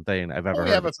of something I've ever heard.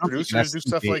 We have a producer to do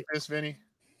stuff like this, Vinny.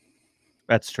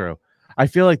 That's true. I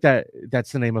feel like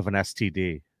that's the name of an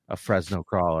STD, a Fresno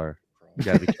crawler. You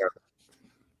gotta be careful.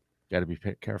 Gotta be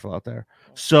careful out there.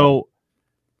 So,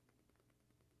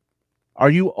 are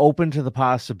you open to the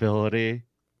possibility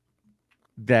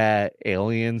that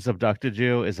aliens abducted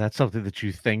you? Is that something that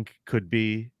you think could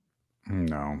be?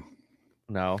 No.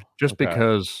 Just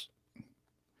because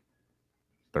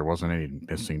there wasn't any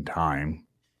missing time.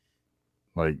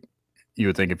 Like, you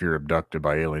would think if you're abducted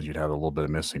by aliens, you'd have a little bit of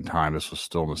missing time. This was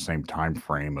still in the same time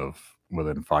frame of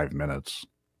within 5 minutes.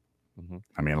 Mm-hmm.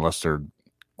 I mean, unless they're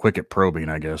quick at probing,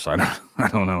 I guess. I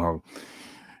don't know how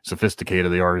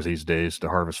sophisticated they are these days to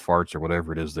harvest farts or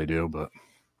whatever it is they do. But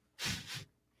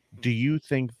do you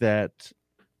think that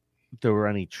there were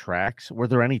any tracks? Were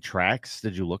there any tracks?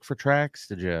 Did you look for tracks?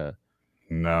 Did you?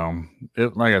 No.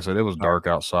 Like I said, it was dark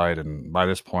outside, and by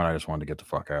this point, I just wanted to get the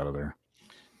fuck out of there.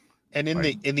 And in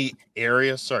the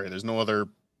area, sorry, there's no other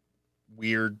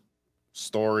weird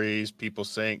stories, people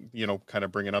saying, kind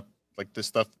of bringing up like this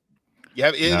stuff.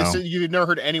 You've never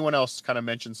heard anyone else kind of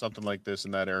mention something like this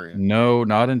in that area? No,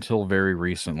 not until very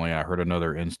recently. I heard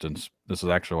another instance. This is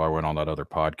actually why I went on that other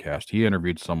podcast. He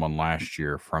interviewed someone last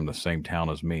year from the same town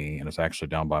as me, and it's actually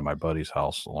down by my buddy's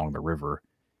house along the river.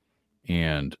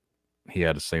 And he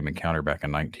had the same encounter back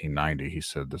in 1990. He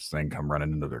said this thing come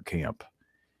running into their camp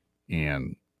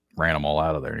and ran them all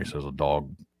out of there. And he says a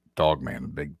dog man, a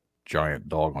big giant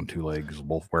dog on 2 legs,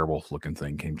 wolf werewolf looking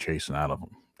thing came chasing out of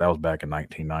them. That was back in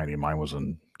 1990. Mine was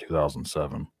in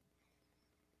 2007.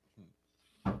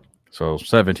 So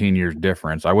 17 years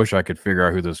difference. I wish I could figure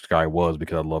out who this guy was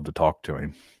because I'd love to talk to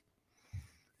him.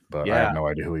 But I have no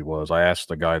idea who he was. I asked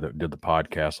the guy that did the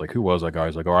podcast, like, who was that guy?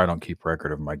 He's like, I don't keep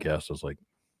record of my guests. I was like,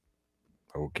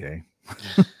 okay.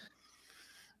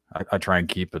 I try and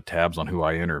keep the tabs on who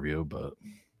I interview, but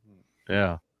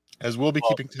yeah. As we'll be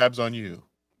keeping tabs on you.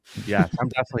 Yeah, I'm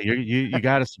definitely you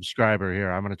got a subscriber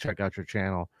here. I'm gonna check out your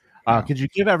channel. Could you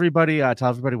give everybody tell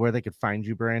everybody where they could find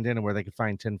you, Brandon, and where they could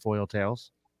find Tinfoil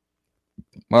Tales?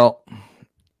 Well,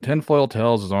 Tinfoil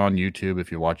Tales is on YouTube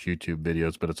if you watch YouTube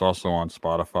videos, but it's also on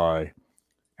Spotify,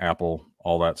 Apple,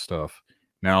 all that stuff.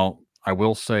 Now, I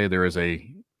will say there is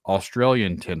a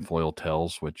Australian Tinfoil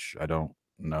Tales, which I don't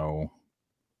know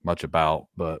much about,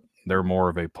 but they're more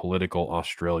of a political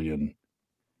Australian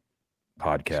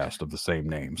podcast of the same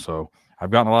name. So I've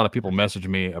gotten a lot of people message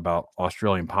me about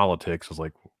Australian politics. I was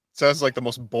like, sounds like the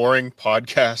most boring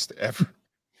podcast ever.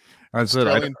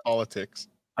 Australian politics.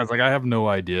 I was like, I have no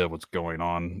idea what's going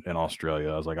on in Australia.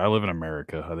 I was like, I live in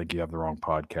America. I think you have the wrong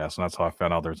podcast. And that's how I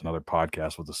found out there's another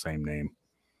podcast with the same name.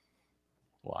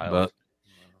 Wild. But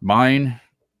mine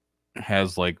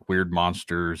has like weird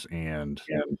monsters and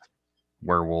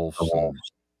werewolves and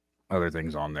other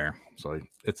things on there. So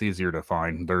it's easier to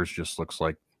find. Theirs just looks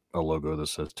like a logo that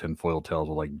says Tinfoil Tales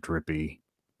with like drippy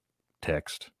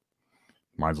text.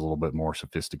 Mine's a little bit more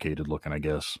sophisticated looking, I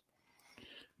guess.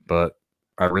 But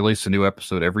I release a new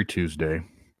episode every Tuesday.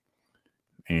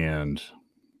 And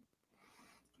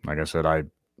like I said,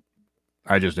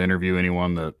 I just interview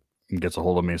anyone that gets a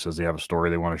hold of me and says they have a story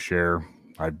they want to share.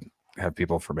 I have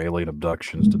people from alien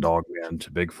abductions to dogmen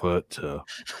to Bigfoot to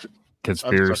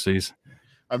conspiracies.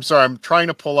 I'm sorry. I'm trying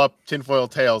to pull up tinfoil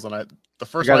tales, and the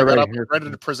first got one I it got right up, here. ready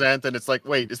to present, and it's like,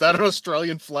 wait, is that an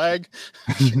Australian flag?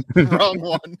 Wrong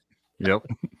one. Yep.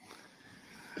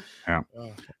 Yeah.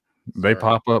 Oh, They sorry.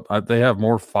 pop up. They have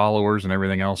more followers and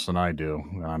everything else than I do.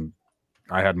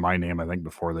 I had my name, I think,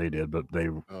 before they did, but they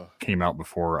came out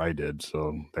before I did,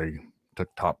 so they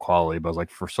took top quality. But I was like,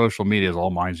 for social media,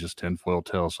 all mine's just tinfoil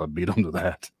tales, so I beat them to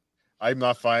that. I'm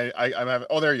not fine. I'm having.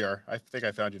 Oh, there you are. I think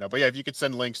I found you now. But yeah, if you could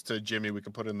send links to Jimmy, we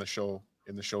can put it in the show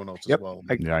notes Yep. as well.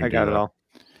 I can got do it that. all.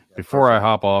 Yeah, Before perfect. I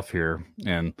hop off here,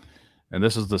 and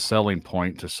this is the selling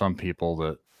point to some people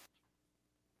that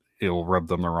it'll rub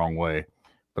them the wrong way.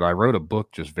 But I wrote a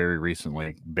book just very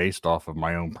recently based off of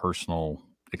my own personal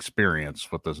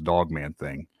experience with this dogman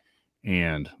thing.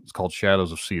 And it's called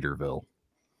Shadows of Cedarville.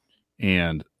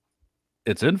 And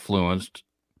it's influenced,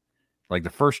 like the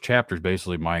first chapter is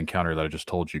basically my encounter that I just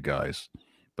told you guys.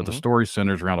 But the story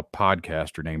centers around a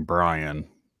podcaster named Brian,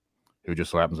 who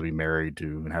just so happens to be married to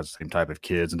and has the same type of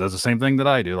kids and does the same thing that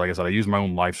I do. Like I said, I use my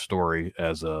own life story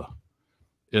as a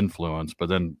influence, but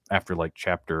then after like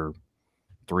chapter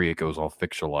 3, it goes all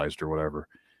fictionalized or whatever.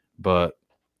 But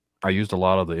I used a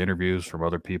lot of the interviews from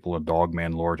other people in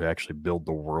Dogman lore to actually build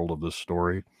the world of this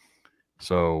story.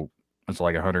 So it's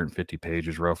like 150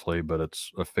 pages roughly, but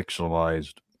it's a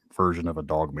fictionalized version of a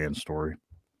Dogman story.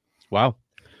 Wow.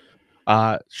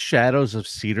 Shadows of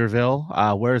Cedarville.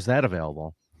 Where is that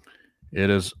available? It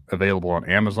is available on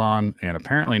Amazon, and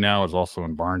apparently now is also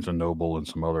in Barnes and Noble and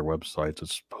some other websites.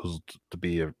 It's supposed to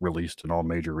be released in all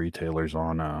major retailers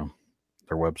on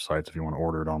their websites if you want to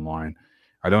order it online.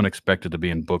 I don't expect it to be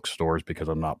in bookstores because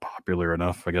I'm not popular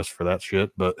enough, I guess, for that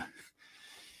shit. But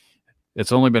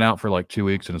it's only been out for like 2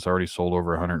 weeks, and it's already sold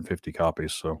over 150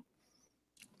 copies. So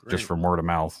just from word of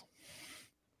mouth.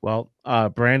 Well,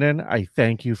 Brandon, I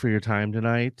thank you for your time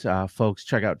tonight. Folks,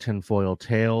 check out Tinfoil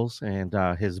Tales and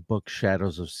his book,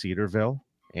 Shadows of Cedarville.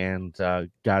 And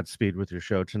Godspeed with your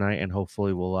show tonight. And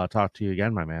hopefully we'll talk to you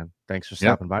again, my man. Thanks for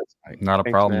stopping by tonight. Not a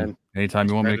Thanks, problem. man. Anytime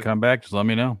you want me to come back, just let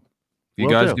me know. If you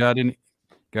Will guys do.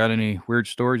 got any weird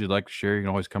stories you'd like to share, you can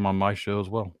always come on my show as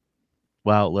well.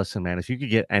 Well, listen, man, if you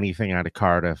could get anything out of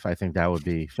Cardiff, I think that would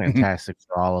be fantastic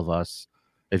for all of us.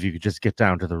 If you could just get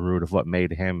down to the root of what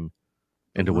made him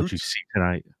into what you see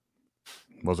tonight.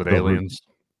 Was it The aliens?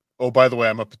 Oh, by the way,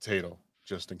 I'm a potato,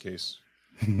 just in case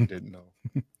you didn't know.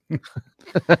 All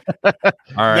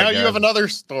right, now guys. you have another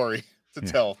story to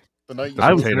tell. The night you I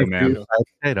I was was potato gonna man. say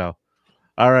potato.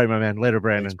 All right, my man. Later,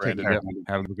 Brandon. Thanks, Brandon. Take care. Yep.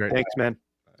 Have Have a great Thanks, man.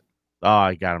 Oh,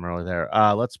 I got him early there.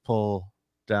 Let's pull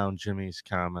down Jimmy's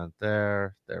comment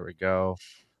there. There we go.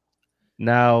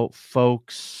 Now,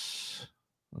 folks,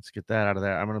 let's get that out of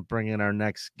there. I'm going to bring in our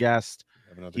next guest.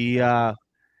 He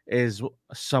is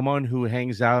someone who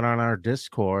hangs out on our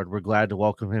Discord. We're glad to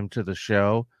welcome him to the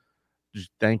show.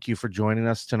 Thank you for joining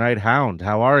us tonight. Hound,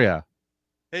 how are you?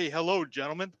 Hey, hello,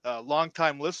 gentlemen.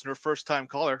 Long-time listener, first-time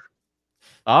caller.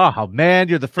 Oh, man,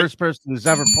 you're the first person who's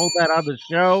ever pulled that on the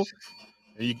show.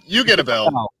 You get a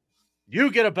bell.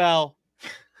 You get a bell.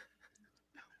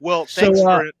 Well, So, thanks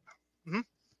for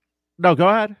No, go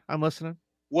ahead. I'm listening.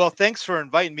 well, thanks for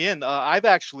inviting me in. I've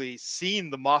actually seen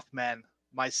the Mothman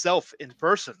myself in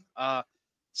person.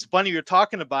 It's funny you're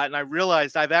talking about it, and I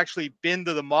realized I've actually been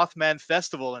to the Mothman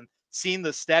Festival and seen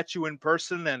the statue in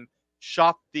person and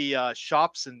shopped the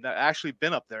shops and actually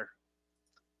been up there.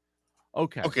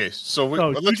 Okay. Okay, so So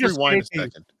you let's just rewind a gave me-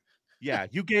 second. Yeah,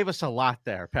 you gave us a lot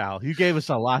there, pal. You gave us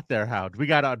a lot there, Hound. We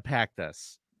got to unpack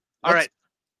this. All right.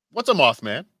 What's a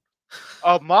Mothman?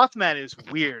 Mothman is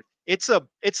weird. It's kind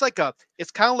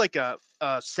of like a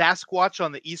Sasquatch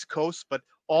on the East Coast, but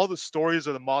all the stories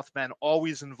of the Mothman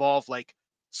always involve like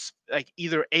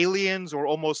either aliens or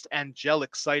almost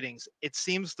angelic sightings. It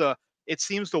seems to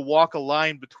walk a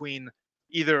line between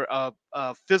either a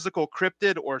physical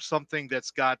cryptid or something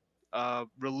that's got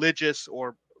religious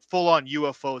or full-on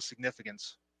UFO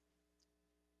significance.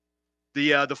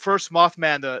 The first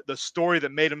Mothman, the story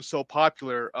that made him so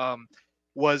popular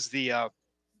was the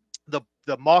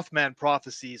Mothman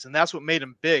prophecies, and that's what made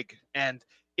him big. And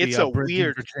it's The, a bridge in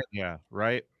weird, Virginia,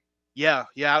 right? yeah,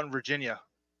 out in Virginia.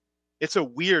 It's a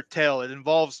weird tale. It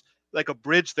involves like a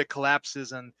bridge that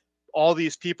collapses, and all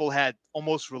these people had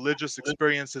almost religious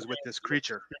experiences with this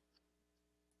creature.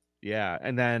 Yeah,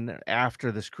 and then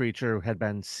after this creature had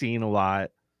been seen a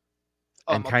lot,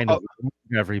 and kind of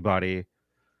warned everybody.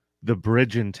 The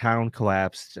bridge in town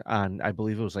collapsed on, I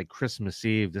believe it was like Christmas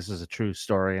Eve. This is a true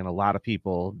story, and a lot of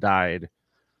people died.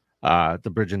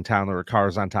 The bridge in town, there were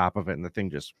cars on top of it, and the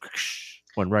thing just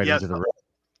went right Yes, into the road.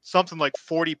 something like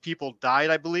 40 people died,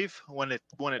 I believe, when it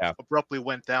Yeah. abruptly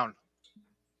went down.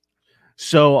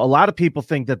 So a lot of people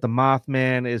think that the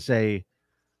Mothman is a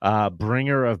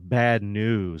bringer of bad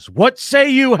news. What say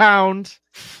you, Hound?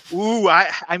 Ooh,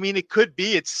 I mean, it could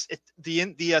be.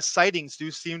 The sightings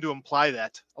do seem to imply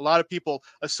that a lot of people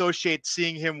associate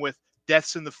seeing him with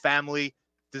deaths in the family,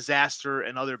 disaster,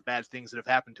 and other bad things that have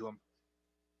happened to him.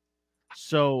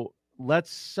 So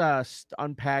let's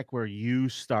unpack where you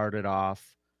started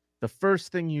off. The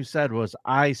first thing you said was,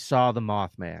 I saw the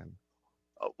Mothman.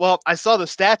 Well, I saw the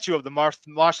statue of the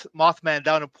Mothman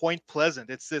down in Point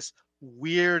Pleasant. It's this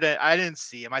weird. I didn't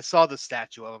see him. I saw the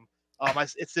statue of him.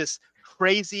 It's this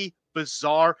crazy,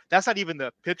 bizarre. That's not even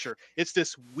the picture. It's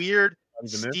this weird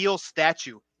steel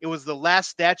statue. It was the last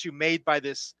statue made by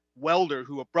this welder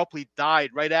who abruptly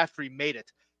died right after he made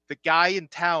it. The guy in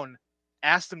town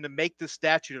asked him to make this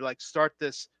statue to like start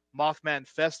this Mothman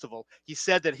festival. He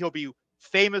said that he'll be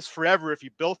famous forever if he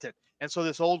built it. And so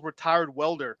this old retired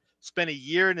welder spent a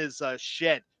year in his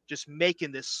shed just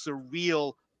making this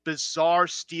surreal, bizarre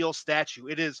steel statue.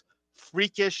 It is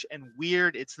freakish and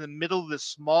weird. It's in the middle of this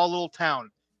small little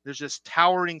town. There's this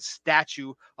towering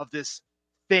statue of this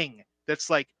thing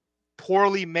that's like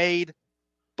poorly made,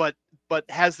 but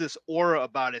has this aura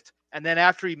about it. And then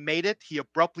after he made it, he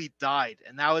abruptly died.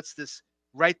 And now it's this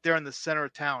right there in the center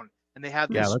of town. And they have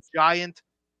this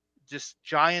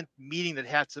giant meeting that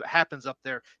happens up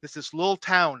there. It's this little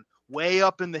town way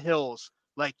up in the hills.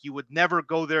 Like you would never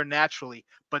go there naturally,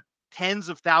 but tens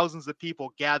of thousands of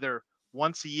people gather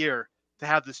once a year to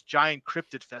have this giant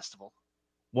cryptid festival.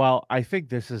 Well, I think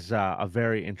this is a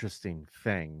very interesting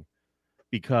thing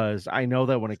because I know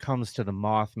that when it comes to the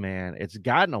Mothman, it's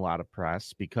gotten a lot of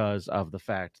press because of the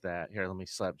fact that here, let me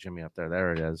slap Jimmy up there.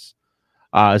 There it is.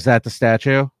 Is that the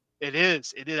statue? It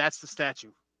is. That's the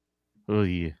statue.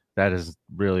 Ooh, that is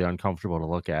really uncomfortable to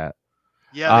look at.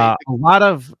 Yeah, a lot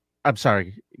of. I'm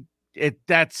sorry.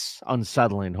 That's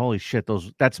unsettling. Holy shit!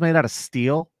 That's made out of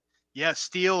steel. Yeah,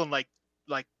 steel and like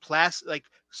plastic, like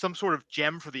some sort of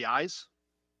gem for the eyes.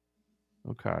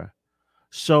 Okay.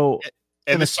 So,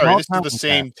 and this is the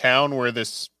same town where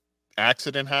this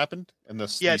accident happened and the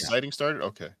sighting started.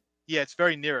 Okay. Yeah, it's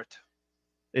very near it.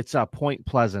 It's Point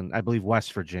Pleasant, I believe,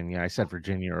 West Virginia. I said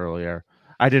Virginia earlier.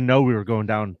 I didn't know we were going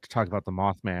down to talk about the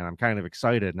Mothman. I'm kind of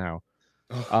excited now.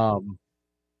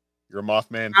 You're a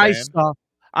Mothman fan?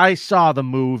 I saw the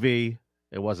movie.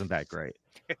 It wasn't that great.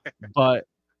 But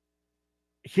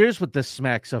here's what this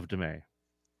smacks of to me.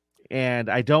 And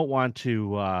I don't want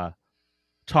to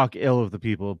talk ill of the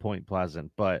people of Point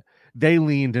Pleasant, but they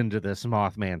leaned into this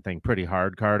Mothman thing pretty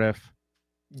hard, Cardiff.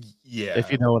 Yeah.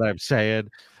 If you know what I'm saying.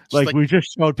 Like we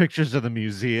just showed pictures of the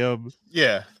museum.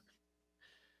 Yeah.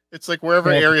 It's like wherever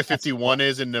Area 51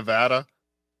 is in Nevada,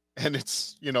 and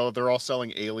it's, they're all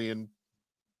selling alien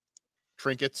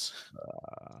trinkets.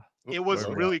 It was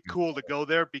really cool to go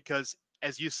there because,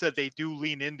 as you said, they do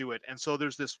lean into it. And so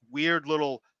there's this weird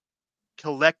little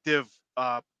collective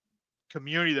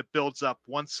community that builds up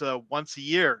once a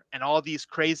year. And all these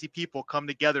crazy people come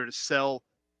together to sell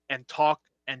and talk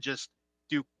and just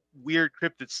do weird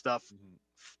cryptid stuff. Mm-hmm.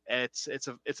 It's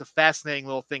a fascinating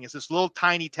little thing. It's this little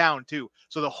tiny town too,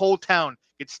 so the whole town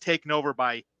gets taken over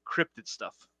by cryptid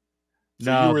stuff.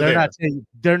 No,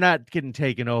 they're not getting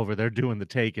taken over. They're doing the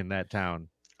take in that town.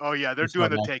 Oh yeah, they're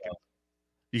doing the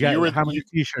taking. How many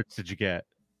T-shirts did you get?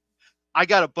 I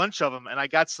got a bunch of them, and I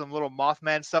got some little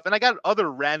Mothman stuff, and I got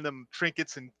other random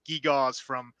trinkets and gewgaws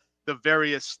from the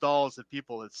various stalls that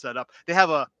people had set up. They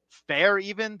have a fair,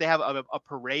 even they have a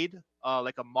parade,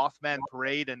 like a Mothman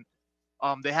parade, and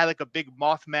they had like a big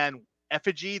Mothman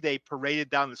effigy. They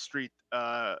paraded down the street.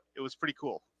 It was pretty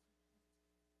cool.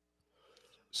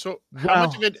 So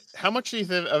how much do you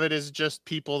think of it is just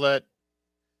people that,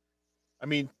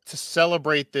 to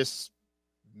celebrate this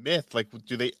myth? Like,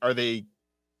 are they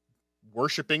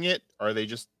worshiping it? Are they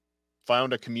just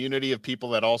found a community of people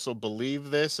that also believe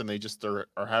this and they just are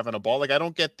having a ball? Like, I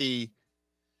don't get the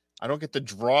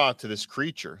draw to this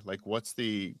creature. Like, what's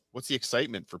the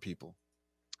excitement for people?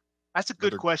 That's a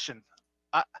good question.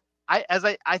 As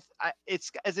I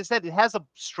said, it has a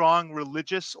strong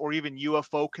religious or even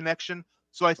UFO connection.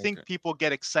 So I think people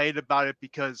get excited about it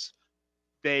because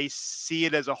they see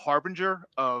it as a harbinger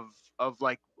of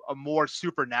like a more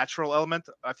supernatural element.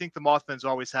 I think the Mothman's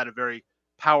always had a very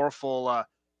powerful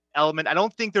element. I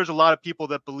don't think there's a lot of people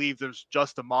that believe there's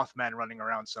just a Mothman running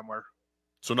around somewhere.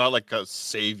 So not like a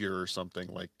savior or something,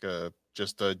 like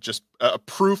just a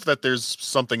proof that there's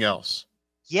something else.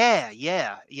 Yeah.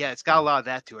 It's got a lot of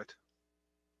that to it.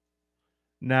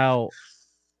 Now,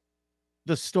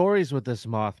 the stories with this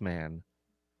Mothman,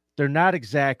 they're not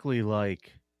exactly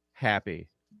like happy.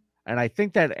 And I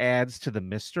think that adds to the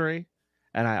mystery.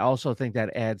 And I also think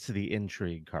that adds to the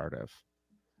intrigue, Cardiff.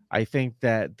 I think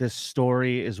that this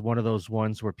story is one of those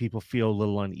ones where people feel a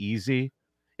little uneasy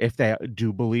if they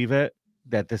do believe it,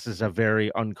 that this is a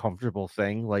very uncomfortable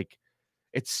thing. Like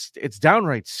it's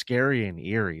downright scary and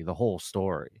eerie, the whole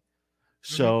story.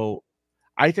 So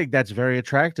I think that's very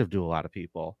attractive to a lot of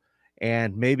people.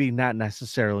 And maybe not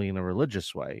necessarily in a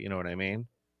religious way, you know what I mean?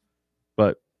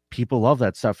 But people love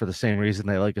that stuff for the same reason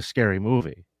they like a scary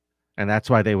movie. And that's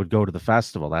why they would go to the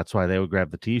festival. That's why they would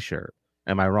grab the t-shirt.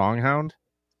 Am I wrong, Hound?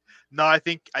 No, I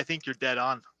think you're dead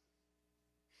on.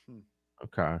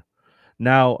 Okay.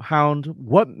 Now, Hound,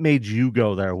 what made you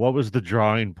go there? What was the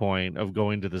drawing point of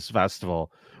going to this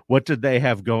festival? What did they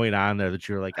have going on there that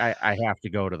you're like, I have to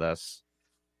go to this?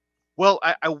 Well,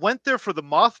 I went there for the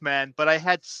Mothman, but I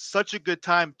had such a good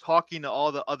time talking to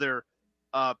all the other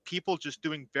people just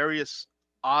doing various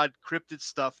odd cryptid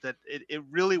stuff that it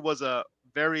really was a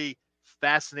very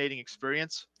fascinating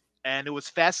experience. And it was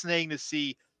fascinating to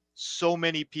see so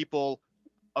many people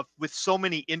with so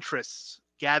many interests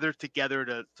gathered together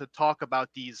to talk about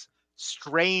these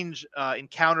strange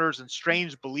encounters and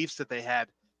strange beliefs that they had,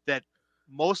 that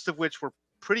most of which were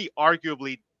pretty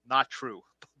arguably not true.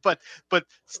 But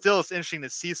still, it's interesting to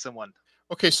see someone.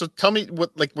 Okay, so tell me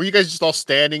what, like, were you guys just all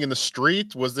standing in the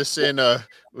street? Was this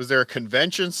was there a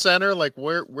convention center? Like,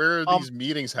 where are Um, these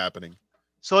meetings happening?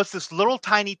 So it's this little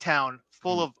tiny town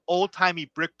full Mm. of old timey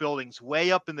brick buildings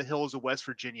way up in the hills of West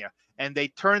Virginia, and they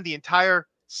turned the entire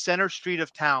center street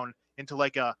of town into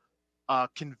like a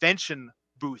convention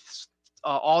booths.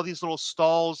 All these little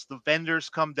stalls, the vendors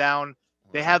come down.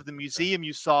 They have the museum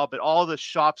you saw, but all the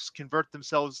shops convert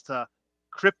themselves to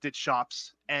cryptid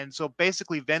shops. And so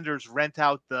basically, vendors rent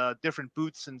out the different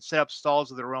booths and set up stalls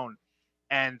of their own.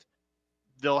 And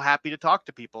they're happy to talk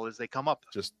to people as they come up.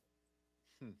 Just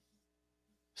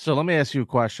So let me ask you a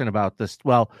question about this.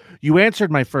 Well, you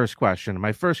answered my first question.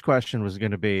 My first question was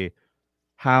going to be,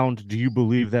 Hound, do you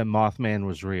believe that Mothman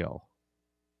was real?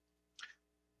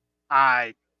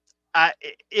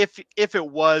 If it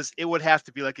was, it would have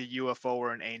to be like a UFO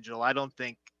or an angel. I don't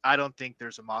think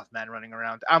there's a Mothman running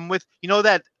around. I'm with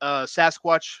that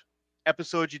Sasquatch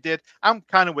episode you did. I'm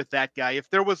kind of with that guy. If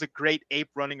there was a great ape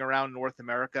running around North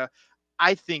America,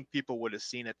 I think people would have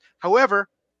seen it. However,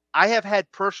 I have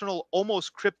had personal,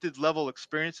 almost cryptid level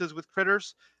experiences with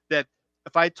critters that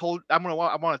if I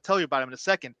want to tell you about them in a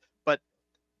second. But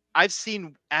I've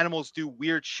seen animals do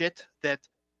weird shit that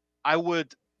I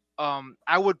would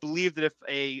believe that if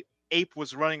a ape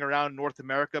was running around North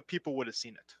America, people would have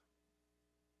seen it.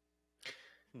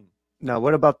 Now,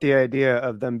 what about the idea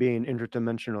of them being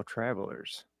interdimensional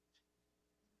travelers?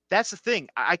 That's the thing.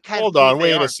 I can't. hold on.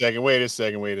 Wait a second. Wait a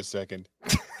second.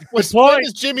 When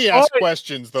does Jimmy ask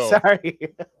questions though? Sorry.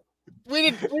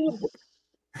 We didn't.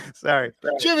 Sorry.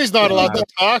 Jimmy's not allowed to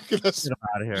talk. Get him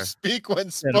out of here. Speak when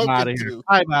Get him out spoken of here. to.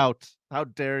 I'm out. How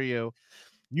dare you,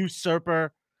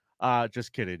 usurper?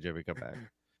 Just kidding, Jimmy. Come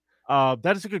back.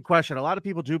 That is a good question. A lot of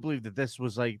people do believe that this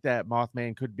was like that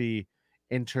Mothman could be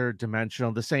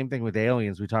interdimensional. The same thing with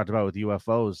aliens we talked about with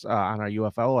UFOs on our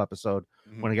UFO episode,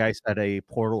 when a guy said a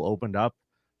portal opened up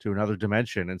to another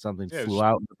dimension and something flew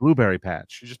out in the blueberry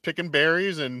patch. You're just picking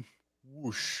berries and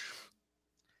whoosh.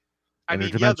 I mean,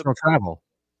 Interdimensional travel.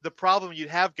 The problem you'd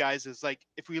have, guys, is like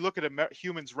if we look at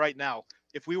humans right now,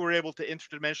 if we were able to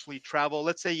interdimensionally travel,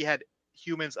 let's say you had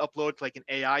humans upload to like an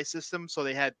AI system, so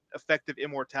they had effective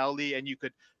immortality and you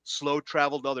could slow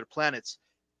travel to other planets.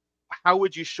 How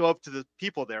would you show up to the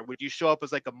people there? Would you show up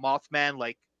as like a Mothman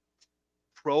like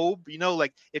probe? You know,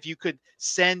 like if you could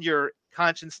send your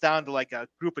conscience down to like a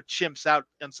group of chimps out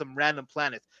on some random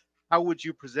planet, how would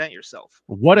you present yourself?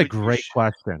 What a great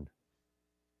question.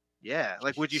 Yeah,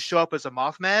 like would you show up as a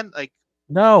Mothman? Like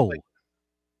no,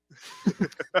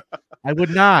 I would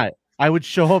not. I would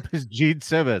show up as Gene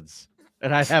Simmons,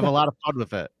 and I'd have a lot of fun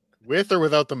with it. With or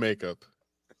without the makeup?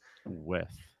 With.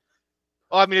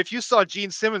 Oh, I mean, if you saw Gene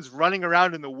Simmons running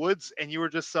around in the woods and you were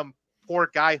just some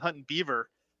poor guy hunting beaver,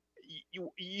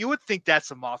 you would think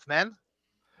that's a Mothman.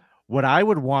 What I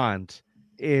would want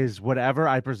is whatever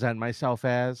I present myself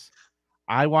as,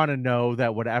 I want to know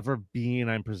that whatever being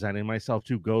I'm presenting myself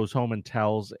to goes home and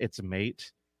tells its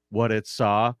mate what it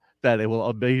saw, that it will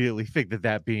immediately think that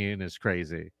that being is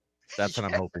crazy. That's what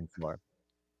I'm hoping for.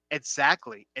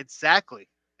 Exactly.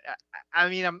 I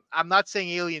mean, I'm not saying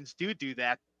aliens do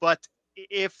that, but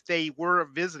if they were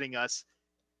visiting us,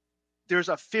 there's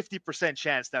a 50%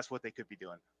 chance that's what they could be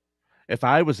doing. If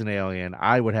I was an alien,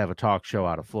 I would have a talk show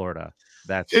out of Florida.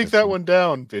 That's Take just that me. one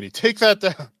down, Vinny. Take that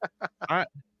down.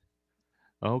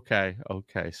 Okay,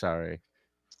 sorry.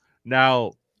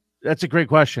 Now, that's a great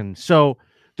question. So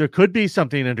there could be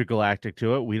something intergalactic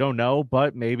to it. We don't know,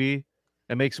 but maybe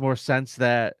it makes more sense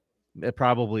that it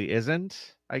probably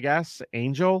isn't. I guess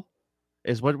angel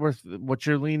is what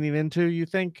you're leaning into. You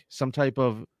think some type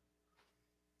of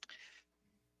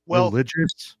Well,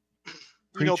 religious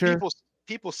creature?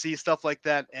 people see stuff like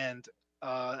that, and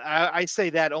I say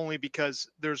that only because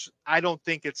I don't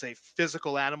think it's a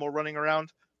physical animal running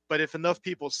around, but if enough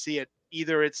people see it,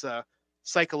 either it's a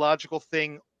psychological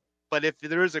thing, but if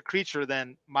there is a creature,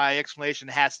 then my explanation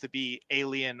has to be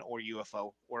alien or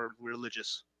UFO or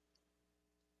religious.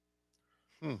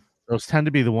 Those tend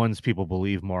to be the ones people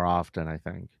believe more often. I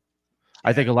think.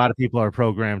 I think a lot of people are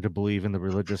programmed to believe in the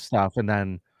religious stuff, and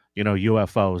then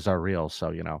UFOs are real.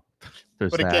 So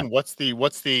there's But that. again, what's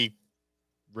the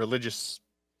religious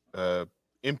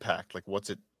impact? Like, what's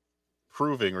it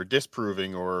proving or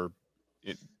disproving, or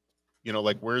it,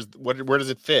 like where does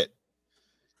it fit?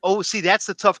 Oh, see, that's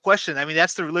the tough question. I mean,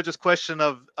 that's the religious question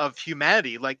of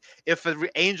humanity. Like, if an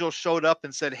angel showed up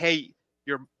and said, "Hey,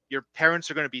 your parents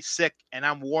are going to be sick, and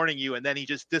I'm warning you," and then he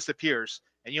just disappears,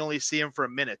 and you only see him for a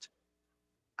minute,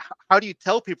 how do you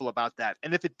tell people about that?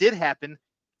 And if it did happen,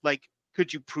 like,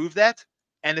 could you prove that?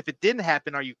 And if it didn't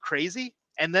happen, are you crazy?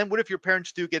 And then what if your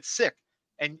parents do get sick,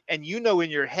 and in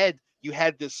your head you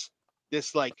had this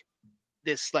like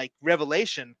this like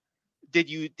revelation? Did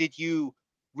you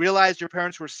realize your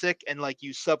parents were sick, and like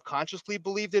you subconsciously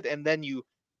believed it, and then you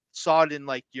saw it in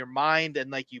like your mind, and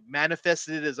like you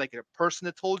manifested it as like a person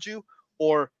that told you,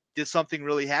 or did something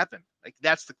really happen? Like,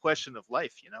 that's the question of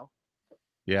life.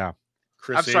 Yeah.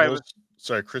 I'm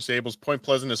sorry. Chris Abels. Point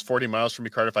Pleasant is 40 miles from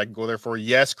me, Carter. If I can go there for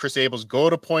yes, Chris Abels, go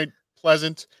to Point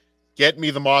Pleasant. Get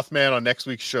me the Mothman on next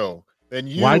week's show. Then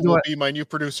you will be my new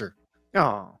producer.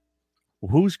 Oh,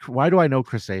 Why do I know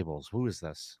Chris Abels? Who is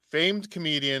this? Famed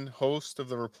comedian, host of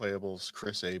the Replayables,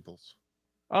 Chris Abels.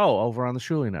 Oh, over on the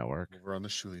Shuli Network. Over on the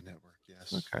Shuli Network,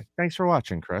 yes. Okay. Thanks for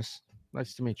watching, Chris.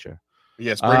 Nice to meet you. But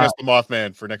yes, bring us the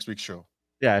Mothman for next week's show.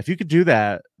 Yeah, if you could do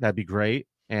that, that'd be great.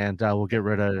 And we'll get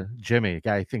rid of Jimmy. The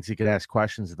guy thinks he could ask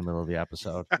questions in the middle of the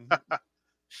episode.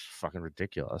 Fucking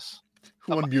ridiculous.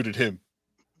 Who unmuted him?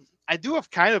 I do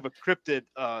have kind of a cryptid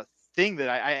thing that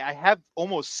I have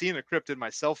almost seen a cryptid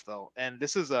myself, though. And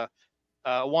this is I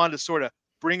wanted to sort of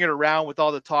bring it around with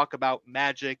all the talk about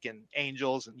magic and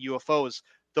angels and UFOs,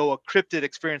 though a cryptid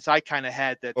experience I kind of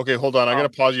had that. Okay, hold on. I got to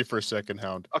pause you for a second,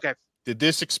 Hound. Okay. Did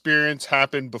this experience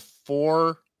happen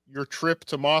before your trip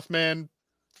to Mothman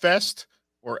Fest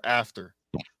or after?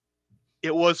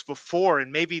 It was before,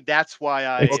 and maybe that's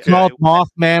why It's called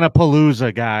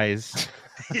Mothmanapalooza, guys.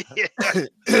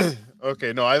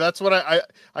 Okay, no, that's what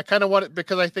I kind of want it,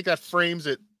 because I think that frames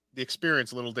the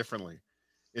experience a little differently.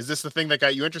 Is this the thing that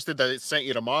got you interested, that it sent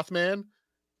you to Mothman,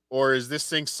 or is this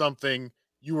thing something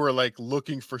you were like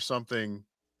looking for something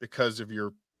because of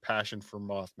your passion for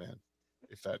Mothman?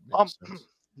 If that makes sense.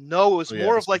 No, it was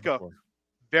more of like a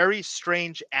very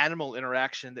strange animal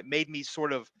interaction that made me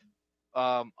sort of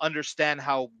understand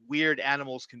how weird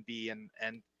animals can be, and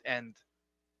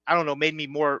I don't know, made me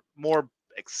more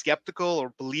skeptical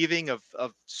or believing of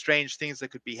strange things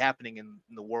that could be happening in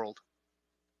the world.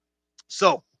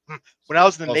 So when I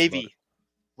was in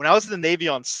the Navy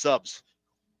on subs,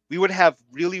 we would have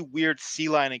really weird sea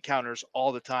lion encounters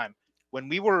all the time. When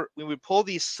we would pull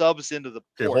these subs into the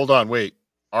port. Okay, hold on, wait.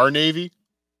 Our Navy?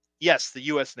 Yes, the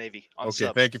U.S. Navy on okay,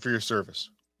 subs. Thank you for your service.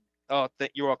 Oh,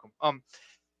 you're welcome.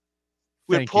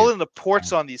 We would pull in the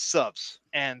ports on these subs,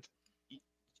 and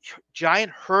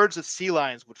giant herds of sea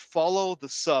lions would follow the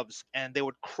subs, and they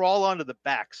would crawl onto the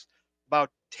backs, about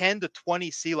 10 to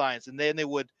 20 sea lions, and then they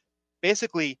would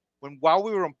basically, while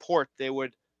we were in port, they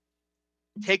would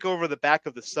take over the back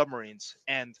of the submarines,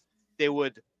 and they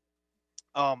would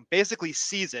basically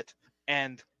seize it,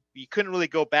 and you couldn't really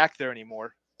go back there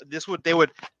anymore. They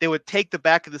would take the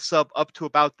back of the sub up to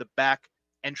about the back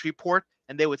entry port,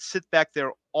 and they would sit back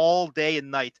there all day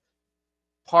and night,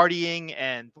 partying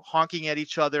and honking at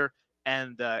each other,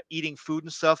 and eating food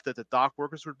and stuff that the dock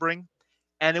workers would bring.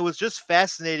 And it was just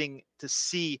fascinating to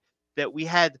see that we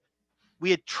had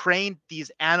trained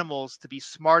these animals to be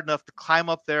smart enough to climb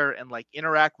up there and like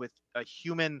interact with a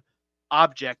human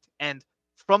object, and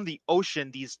from the ocean,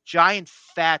 these giant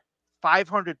fat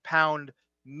 500-pound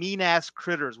mean ass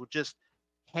critters would just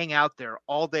hang out there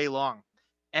all day long.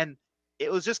 And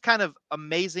it was just kind of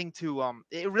amazing to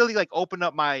it really like opened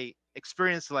up my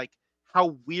experience to like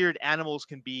how weird animals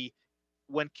can be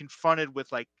when confronted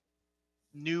with like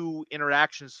new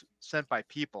interactions sent by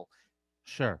people.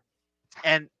 Sure.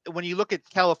 And when you look at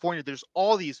California, there's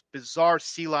all these bizarre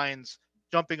sea lions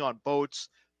jumping on boats,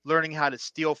 learning how to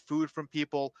steal food from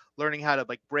people, learning how to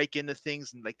like break into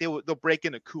things, and like they'll break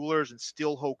into coolers and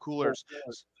steal whole coolers.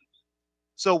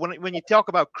 So when you talk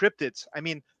about cryptids, I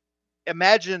mean,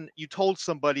 imagine you told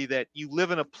somebody that you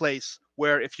live in a place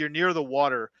where if you're near the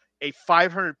water, a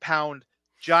 500-pound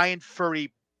giant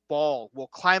furry ball will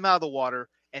climb out of the water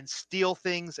and steal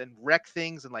things and wreck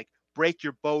things and like break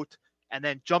your boat and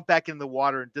then jump back in the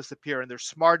water and disappear. And they're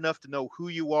smart enough to know who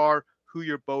you are, who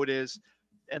your boat is,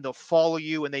 and they'll follow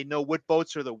you, and they know what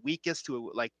boats are the weakest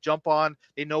to like jump on.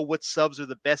 They know what subs are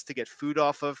the best to get food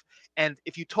off of. And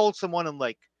if you told someone in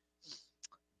like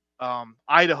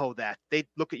Idaho that, they'd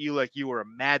look at you like you were a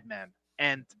madman.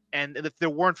 And if there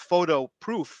weren't photo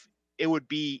proof, it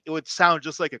would sound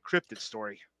just like a cryptid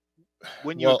story.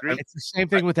 Wouldn't you Well, agree? It's the same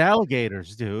thing with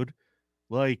alligators, dude.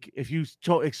 Like if you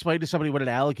explain to somebody what an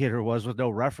alligator was with no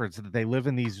reference, that they live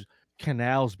in these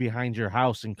canals behind your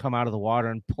house and come out of the water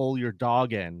and pull your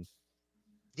dog in.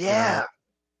 Yeah.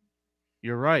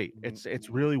 You're right. It's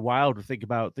really wild to think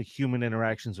about the human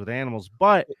interactions with animals.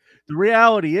 But the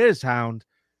reality is, Hound,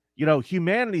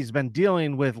 humanity's been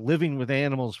dealing with living with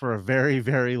animals for a very,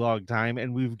 very long time,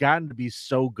 and we've gotten to be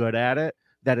so good at it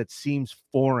that it seems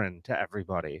foreign to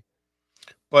everybody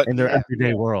but in their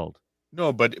everyday world.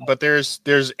 no, but there's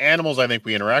animals I think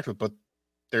we interact with, but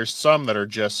there's some that are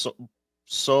just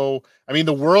so. I mean,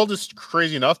 the world is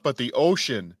crazy enough, but the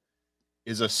ocean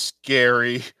is a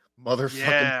scary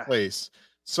motherfucking place.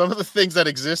 Some of the things that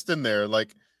exist in there,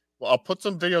 like, well, I'll put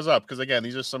some videos up because again,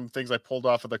 these are some things I pulled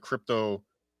off of the crypto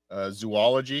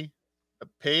zoology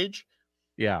page.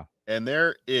 Yeah. And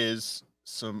there is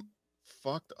some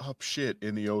fucked up shit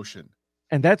in the ocean.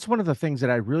 And that's one of the things that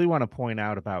I really want to point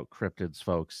out about cryptids,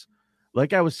 folks.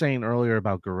 Like I was saying earlier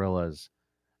about gorillas,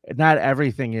 not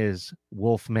everything is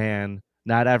Wolfman,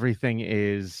 not everything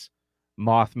is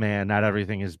Mothman, not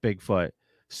everything is Bigfoot.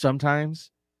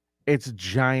 Sometimes it's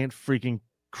giant freaking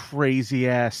crazy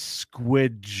ass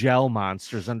squid gel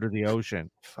monsters under the ocean.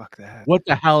 Fuck that. What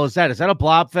the hell is that? Is that a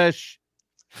blobfish?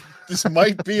 This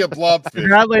might be a blobfish.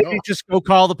 Did that lady just go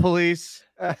call the police?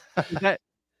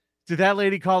 Did that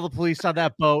lady call the police on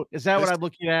that boat? Is that what I'm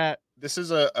looking at? This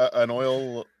is an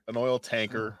oil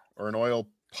tanker or an oil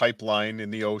pipeline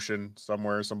in the ocean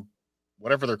somewhere,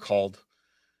 whatever they're called.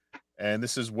 And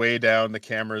this is way down. The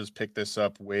cameras pick this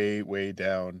up way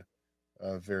down,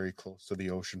 very close to the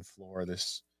ocean floor.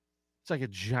 It's like a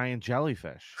giant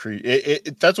jellyfish.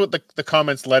 That's what the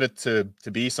comments led it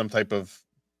to be, some type of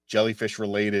jellyfish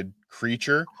related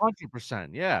creature. 100%,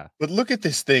 yeah. But look at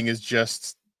this thing, is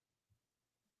just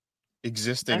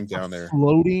existing That's down a there.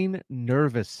 Floating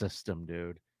nervous system,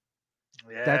 dude.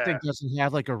 Yeah. That thing doesn't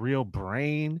have like a real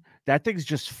brain. That thing's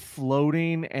just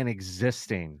floating and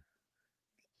existing.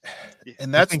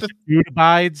 And that's the food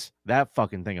abides. That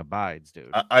fucking thing abides,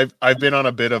 dude. I've been on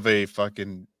a bit of a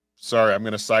fucking, sorry, I'm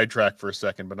gonna sidetrack for a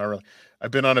second, but not really.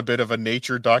 I've been on a bit of a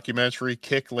nature documentary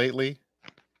kick lately.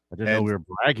 I didn't know we were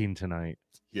bragging tonight.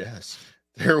 Yes.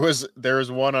 There was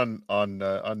one on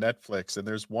Netflix, and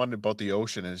there's one about the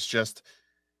ocean, and it's just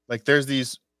like there's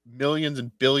these millions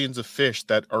and billions of fish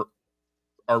that are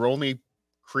only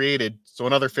created so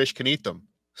another fish can eat them,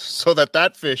 so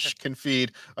that fish can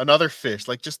feed another fish.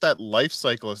 Like just that life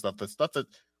cycle of stuff.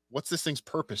 What's this thing's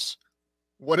purpose?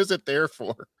 What is it there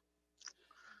for?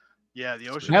 Yeah, the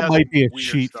ocean. That might be a weird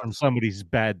sheet stuff from somebody's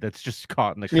bed that's just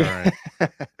caught in the current.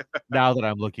 Now that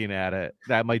I'm looking at it,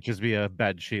 that might just be a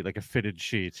bed sheet, like a fitted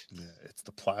sheet. Yeah, it's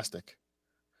the plastic.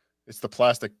 It's the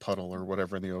plastic puddle or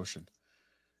whatever in the ocean.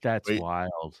 That's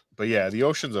wild. But yeah, the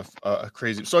ocean's a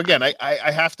crazy. So again,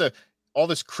 I have to, all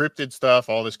this cryptid stuff,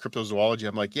 all this cryptozoology.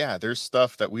 I'm like, yeah, there's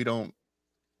stuff that we don't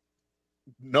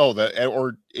know that,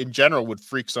 or in general, would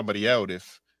freak somebody out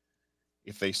if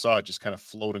they saw it just kind of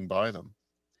floating by them.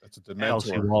 That's a Dementor.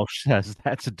 Elsie Walsh says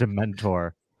that's a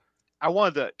Dementor. I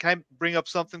wanted to, can I bring up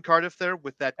something, Cardiff, there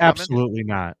with that comment? Absolutely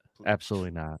not. Absolutely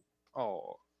not.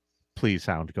 Oh, please,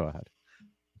 Hound, go ahead.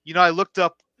 I looked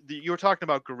up, you were talking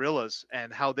about gorillas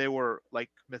and how they were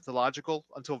like mythological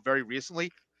until very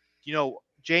recently.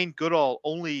 Jane Goodall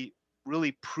only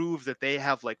really proved that they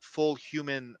have like full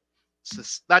human,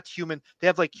 not human, they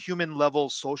have like human level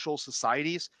social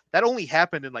societies. That only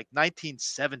happened in like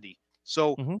 1970.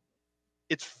 So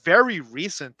it's very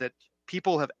recent that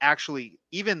people have actually,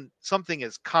 even something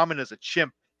as common as a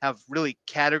chimp, have really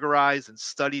categorized and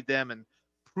studied them and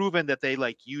proven that they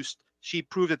she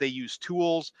proved that they used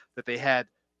tools, that they had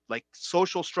like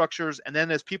social structures. And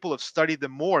then as people have studied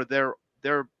them more, they're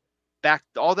they're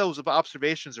backed. All those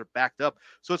observations are backed up.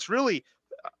 So it's really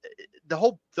the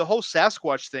whole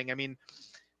Sasquatch thing. I mean,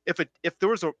 if there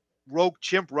was a rogue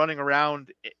chimp running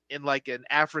around in like an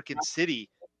African city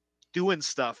doing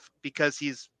stuff because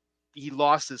he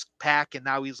lost his pack and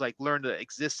now he's like learned to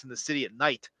exist in the city at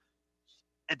night,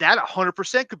 and that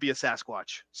 100% could be a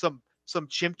Sasquatch. Some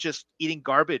chimp just eating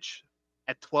garbage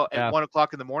at 1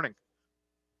 o'clock in the morning.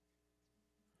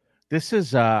 This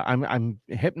is I'm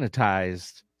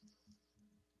hypnotized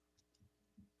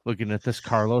looking at this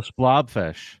Carlos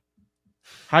blobfish.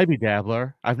 Hi,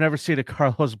 Dabbler. I've never seen a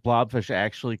Carlos blobfish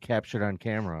actually captured on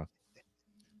camera.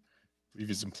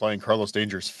 He's implying Carlos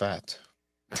Danger is fat.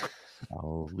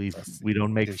 Oh, we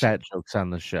don't make fat jokes on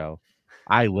the show.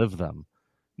 I live them.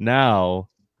 Now,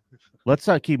 let's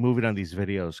keep moving on these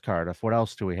videos, Cardiff. What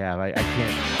else do we have? I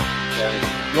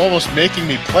can't. You're almost making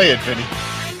me play it, Vinny.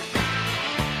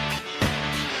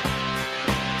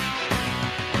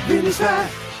 Vinny's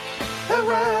right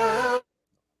around.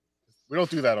 We don't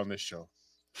do that on this show.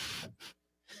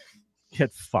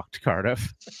 Get fucked,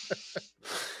 Cardiff.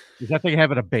 Is that thing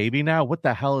having a baby now? What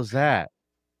the hell is that?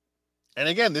 And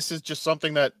again, this is just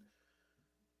something that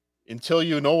until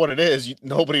you know what it is,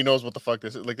 nobody knows what the fuck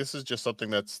this is. Like, this is just something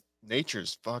that's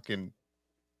nature's fucking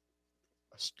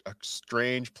a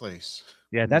strange place.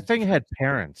 Yeah, that thing had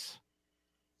parents.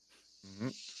 Mm-hmm.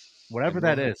 Whatever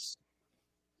that is.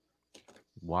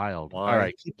 Wild. Why all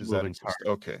right, keep does moving. that exist?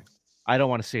 Okay. I don't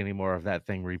want to see any more of that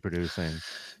thing reproducing.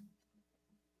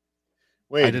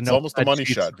 Wait, it's almost a money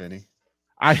shot, Vinny.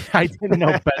 I didn't know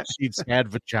bed sheets had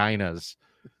vaginas.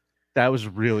 That was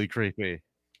really creepy.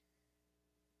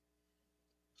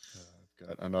 I've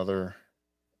got another.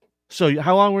 So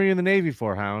how long were you in the Navy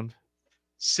for, Hound?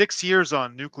 6 years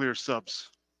on nuclear subs.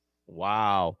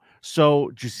 Wow. So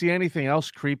did you see anything else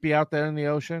creepy out there in the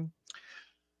ocean?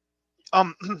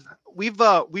 We've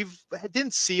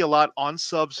didn't see a lot on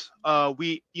subs.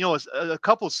 We, a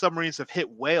couple of submarines have hit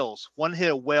whales. One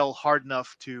hit a whale hard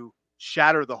enough to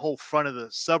shatter the whole front of the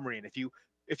submarine.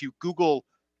 If you Google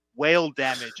whale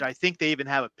damage, I think they even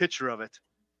have a picture of it.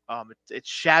 It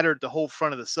shattered the whole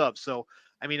front of the sub. So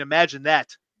I mean, imagine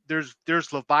that. There's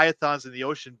leviathans in the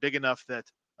ocean big enough that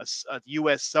a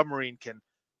U.S. submarine can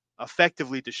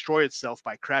effectively destroy itself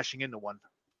by crashing into one.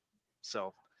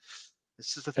 So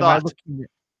this is a thought.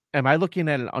 Am I looking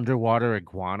at an underwater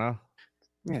iguana?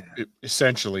 Yeah.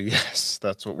 Essentially, yes.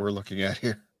 That's what we're looking at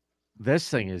here. This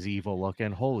thing is evil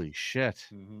looking. Holy shit.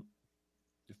 Mm-hmm.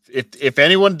 If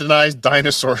anyone denies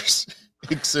dinosaurs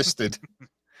existed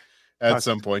at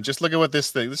some point, just look at what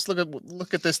this thing. Let's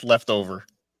look at this leftover.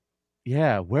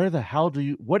 Yeah, where the hell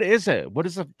what is it? What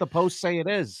does the post say it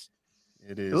is?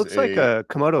 It is. It looks like a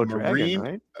Komodo dragon,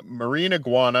 right? Marine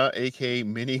iguana, aka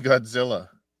Mini Godzilla.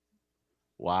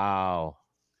 Wow.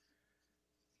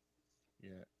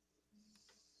 Yeah.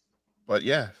 But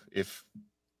yeah, if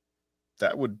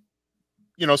that would,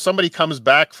 somebody comes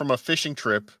back from a fishing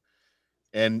trip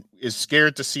and is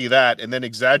scared to see that and then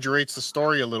exaggerates the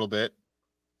story a little bit,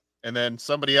 and then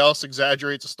somebody else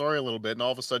exaggerates the story a little bit, and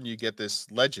all of a sudden you get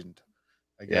this legend,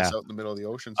 I guess, out in the middle of the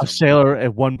ocean. A sailor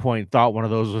at one point thought one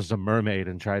of those was a mermaid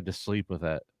and tried to sleep with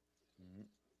it.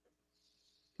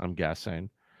 I'm guessing.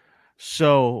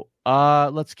 So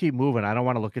let's keep moving. I don't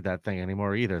want to look at that thing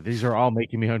anymore either. These are all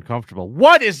making me uncomfortable.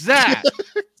 What is that?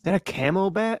 Is that a camo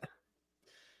bat?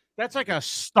 That's like a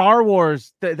Star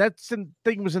Wars. That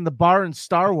thing was in the bar in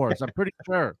Star Wars. I'm pretty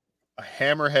sure. A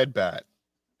hammerhead bat,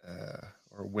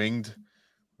 or winged.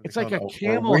 It's like a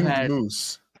camel head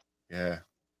moose. Yeah.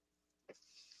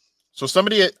 So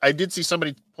I did see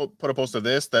somebody put a post of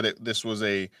this this was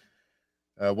a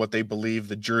what they believe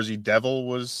the Jersey Devil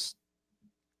was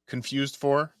confused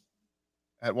for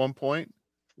at one point.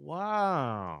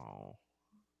 Wow.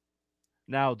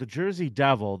 Now, the Jersey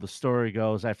Devil, the story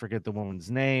goes, I forget the woman's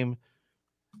name.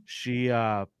 She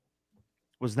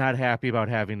was not happy about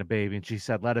having a baby, and she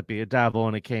said, let it be a devil,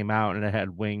 and it came out, and it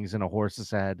had wings and a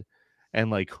horse's head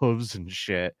and, like, hooves and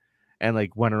shit, and,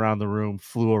 like, went around the room,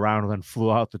 flew around, and then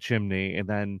flew out the chimney, and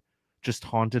then just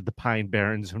haunted the Pine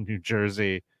Barrens of New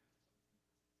Jersey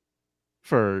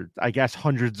for, I guess,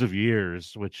 hundreds of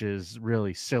years, which is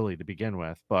really silly to begin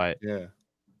with, but yeah.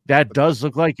 That does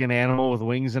look like an animal with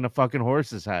wings and a fucking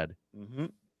horse's head. Mm-hmm.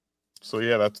 So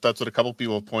yeah, that's what a couple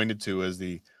people pointed to as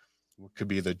what could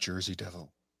be the Jersey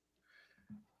Devil.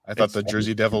 I thought the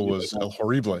Jersey Devil was El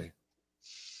Horrible.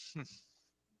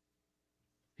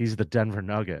 He's the Denver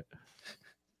Nugget.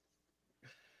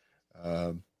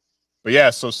 But yeah,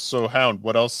 so Hound,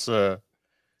 what else? What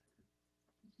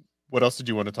else did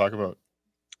you want to talk about?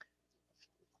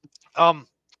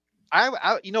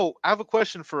 I have a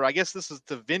question for, I guess this is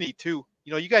to Vinny too.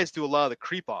 you guys do a lot of the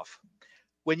creep off.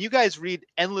 When you guys read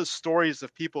endless stories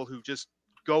of people who just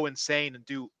go insane and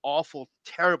do awful,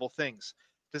 terrible things,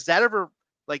 does that ever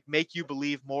like make you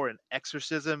believe more in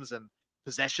exorcisms and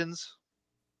possessions?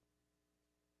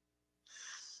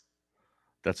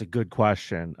 That's a good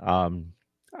question.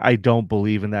 I don't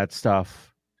believe in that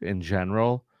stuff in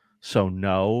general, so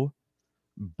no,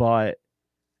 but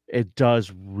it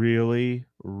does really,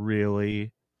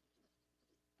 really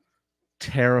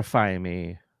terrify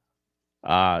me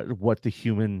what the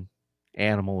human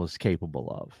animal is capable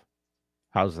of.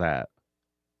 How's that?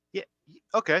 Yeah.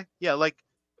 Okay. Yeah. Like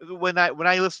when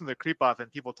I listen to creep off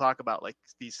and people talk about like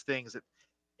these things,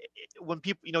 when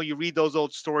people you read those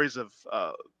old stories of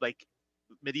like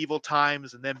medieval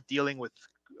times and them dealing with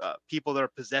people that are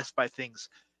possessed by things,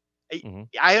 I, Mhm.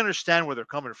 I understand where they're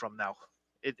coming from now.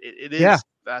 It Yeah, is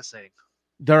fascinating.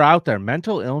 they're out there.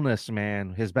 Mental illness,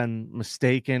 man, has been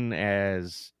mistaken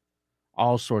as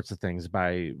all sorts of things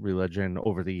by religion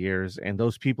over the years, and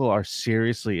those people are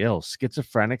seriously ill.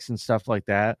 Schizophrenics and stuff like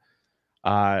that.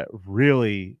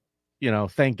 Really,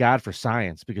 thank God for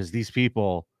science, because these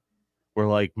people were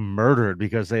like murdered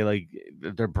because they like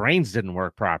their brains didn't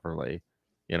work properly.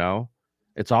 You know,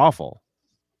 it's awful.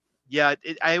 Yeah.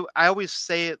 I always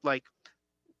say it like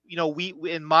we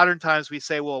in modern times we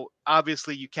say, well,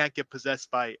 obviously you can't get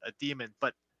possessed by a demon,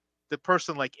 but the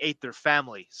person like ate their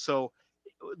family. So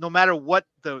no matter what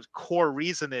the core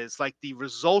reason is, like the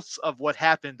results of what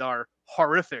happened are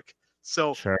horrific.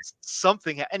 So Sure.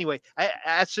 anyway,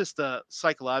 that's just a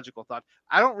psychological thought.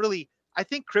 I don't really. I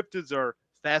think cryptids are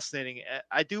fascinating.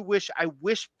 I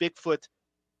wish Bigfoot.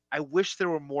 I wish there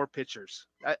were more pictures.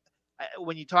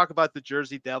 When you talk about the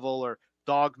Jersey Devil or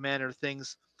Dogmen or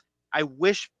things, I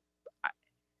wish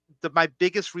my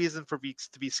biggest reason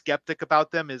to be skeptic about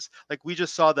them is like we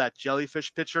just saw that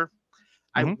jellyfish picture.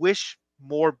 I Mhm. wish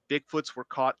more Bigfoots were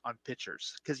caught on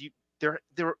pictures because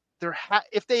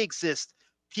if they exist,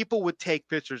 people would take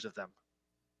pictures of them.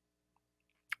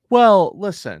 Well,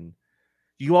 listen,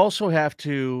 you also have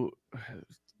to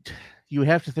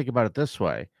think about it this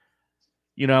way.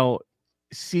 You know,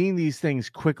 seeing these things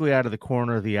quickly out of the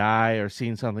corner of the eye, or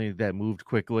seeing something that moved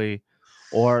quickly,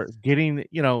 or getting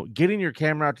your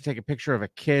camera out to take a picture of a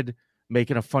kid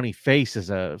making a funny face is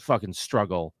a fucking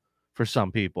struggle for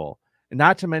some people. And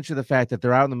not to mention the fact that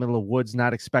they're out in the middle of woods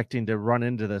not expecting to run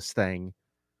into this thing,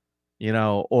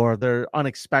 or they're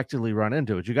unexpectedly run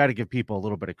into it. You got to give people a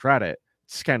little bit of credit.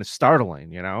 It's kind of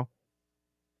startling,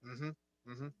 Mm-hmm.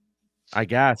 Mm-hmm. I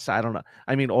guess. I don't know.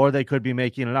 I mean, or they could be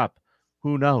making it up.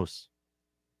 Who knows?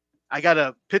 I got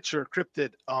a picture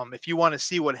cryptid. If you want to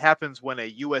see what happens when a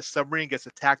U.S. submarine gets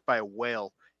attacked by a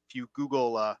whale, if you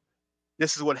Google,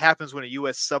 this is what happens when a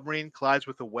U.S. submarine collides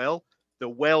with a whale. The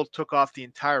whale took off the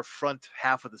entire front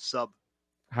half of the sub.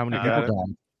 How many I people got it.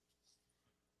 died?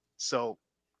 So,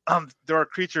 there are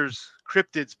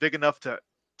cryptids big enough to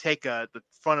take the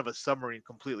front of a submarine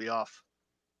completely off.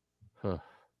 Huh.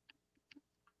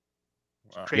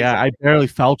 Wow. Crazy. Yeah, I barely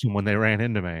felt them when they ran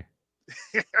into me.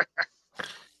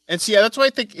 And see, yeah, that's why I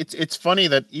think it's funny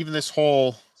that even this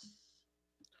whole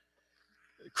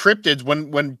cryptids,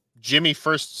 when Jimmy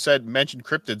first mentioned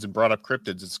cryptids and brought up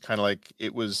cryptids, it's kind of like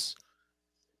it was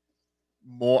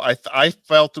more. I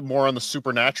felt more on the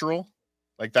supernatural,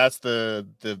 like that's the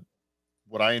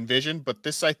what I envisioned. But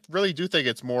this, I really do think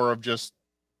it's more of just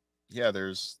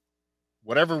there's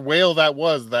whatever whale that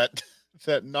was that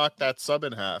that knocked that sub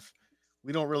in half.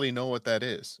 We don't really know what that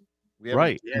is. We haven't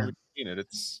Right. Yeah. really seen it.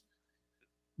 It's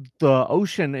The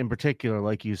ocean in particular,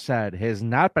 like you said, has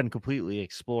not been completely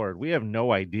explored. We have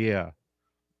no idea,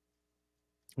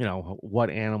 what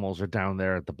animals are down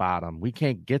there at the bottom. We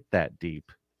can't get that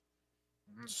deep.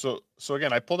 so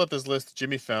again. I pulled up this list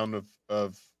Jimmy found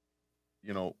of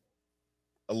you know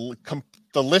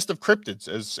the list of cryptids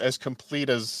as complete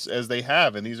as they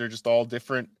have, and these are just all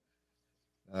different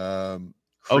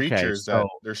Okay, creatures so that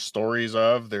there's stories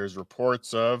of, there's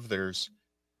reports of, there's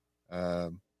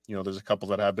a couple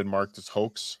that have been marked as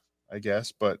hoax, I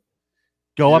guess, but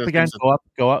go these up are again, things that, go up,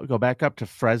 go up, go back up to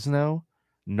Fresno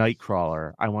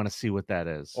Nightcrawler. I want to see what that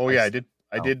is. oh yeah,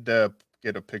 I Oh, did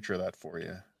get a picture of that for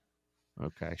you,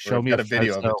 okay. or Show I've me a got a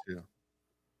video of Fresno. it too.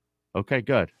 Okay,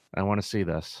 good. I want to see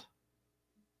this.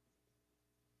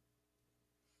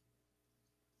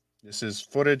 This is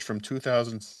footage from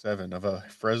 2007 of a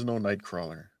Fresno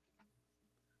nightcrawler.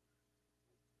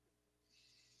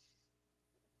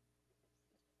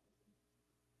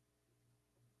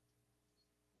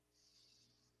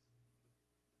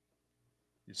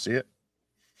 You see it?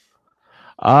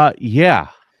 Yeah.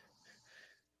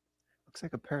 Looks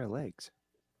like a pair of legs.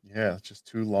 Yeah, it's just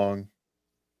two long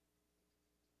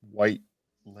white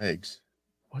legs.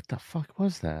 What the fuck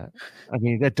was that? I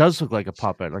mean, that does look like a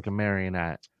puppet, like a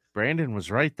marionette. Brandon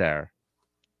was right there.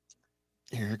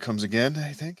 Here it comes again,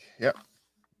 I think. Yep.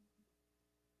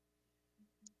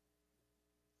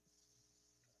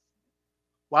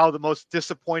 Wow, the most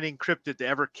disappointing cryptid to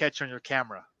ever catch on your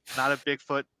camera. Not a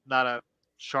Bigfoot, not a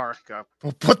shark.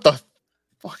 What the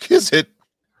fuck is it?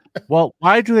 Well,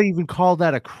 why do they even call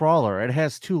that a crawler? It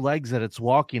has two legs that it's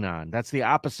walking on. That's the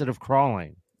opposite of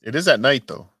crawling. It is at night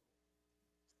though.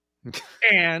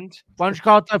 And why don't you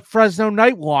call it the Fresno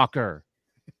Night Walker?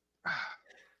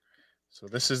 So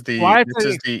this is Do I have this to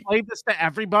is the explain this to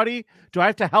everybody? Do I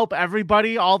have to help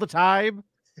everybody all the time?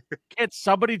 Can't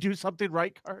somebody do something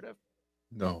right, Cardiff?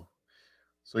 no.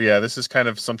 So yeah, this is kind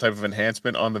of some type of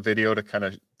enhancement on the video to kind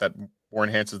of that more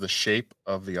enhances the shape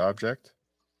of the object.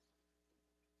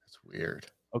 That's weird.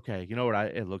 Okay, you know what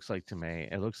it looks like to me?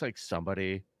 It looks like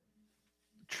somebody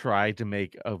tried to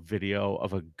make a video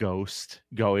of a ghost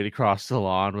going across the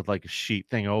lawn with like a sheet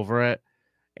thing over it,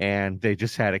 and they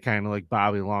just had it kind of like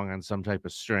bobbing along on some type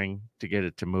of string to get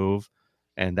it to move,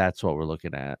 and that's what we're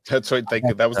looking at. That's what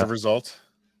that was the result.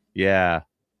 Yeah.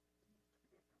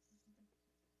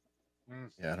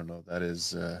 Yeah, I don't know. That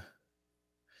is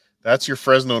that's your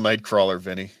Fresno Nightcrawler,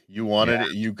 Vinny. You wanted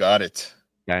it, you got it.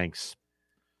 Thanks.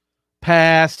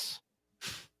 Pass.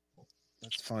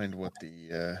 Let's find what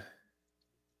the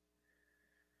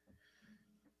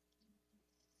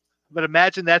But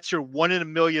imagine that's your 1 in a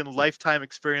million lifetime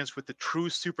experience with the true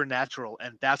supernatural,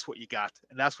 and that's what you got,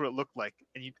 and that's what it looked like.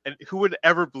 And who would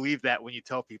ever believe that when you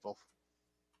tell people?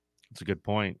 That's a good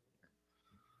point.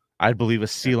 I'd believe a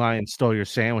sea lion stole your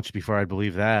sandwich before I'd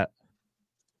believe that.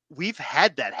 We've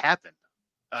had that happen,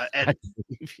 and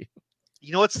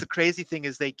you know what's the crazy thing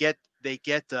is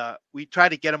we try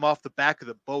to get them off the back of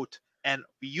the boat, and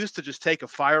we used to just take a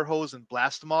fire hose and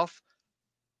blast them off,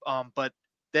 but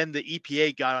then the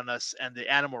EPA got on us and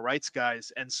the animal rights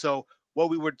guys, and so what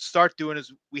we would start doing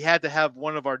is we had to have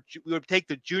we would take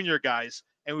the junior guys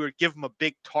and we would give them a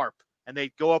big tarp, and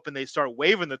they'd go up and they start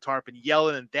waving the tarp and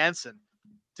yelling and dancing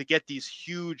to get these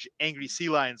huge angry sea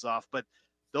lions off. But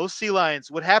those sea lions,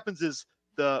 what happens is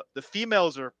the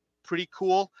females are pretty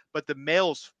cool, but the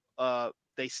males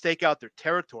they stake out their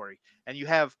territory, and you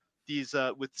have these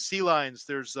with sea lions.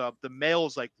 There's the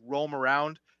males like roam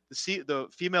around. The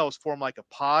females form like a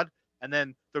pod, and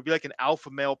then there'll be like an alpha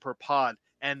male per pod.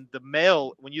 And the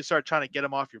male, when you start trying to get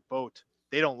them off your boat,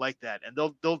 they don't like that, and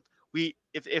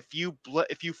if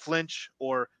you flinch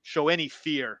or show any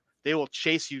fear, they will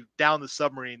chase you down the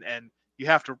submarine, and you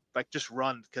have to like just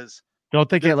run because don't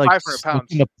they get like 500 stuck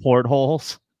pounds in the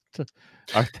portholes?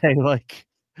 Aren't they like?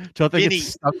 Don't they Vinny, get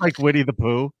stuck like Winnie the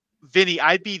Pooh? Vinny,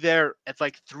 I'd be there at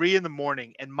like 3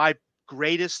 a.m, and my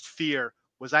greatest fear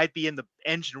was I'd be in the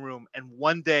engine room, and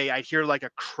one day I'd hear like a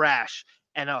crash,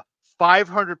 and a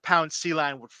 500-pound sea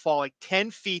lion would fall like 10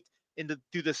 feet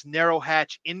through this narrow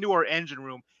hatch into our engine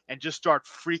room and just start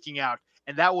freaking out.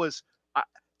 And that was,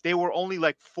 they were only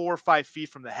like 4 or 5 feet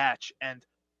from the hatch, and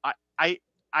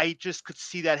I just could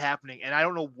see that happening, and I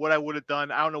don't know what I would have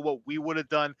done. I don't know what we would have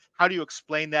done. How do you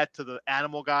explain that to the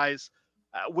animal guys?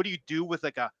 What do you do with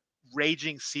like a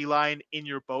raging sea lion in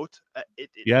your boat?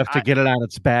 You have to get it on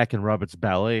its back and rub its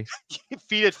belly.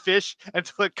 Feed it fish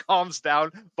until it calms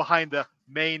down behind the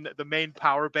main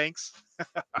power banks.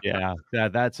 Yeah,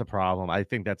 that's a problem. I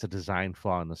think that's a design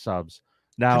flaw in the subs.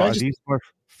 Now, are these more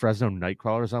Fresno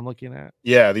Nightcrawlers I'm looking at?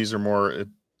 Yeah, these are more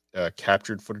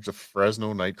captured footage of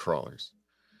Fresno Nightcrawlers.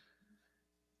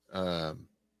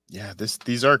 Yeah,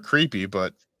 these are creepy,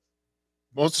 but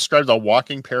most described as a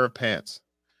walking pair of pants.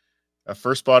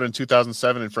 First spotted in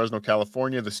 2007 in Fresno,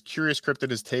 California, this curious cryptid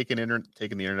has taken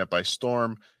the internet by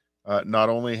storm. Not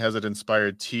only has it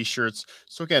inspired T-shirts.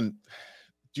 So again,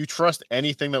 do you trust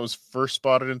anything that was first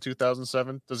spotted in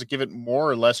 2007? Does it give it more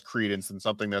or less credence than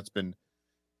something that's been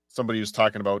somebody was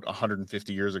talking about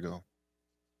 150 years ago?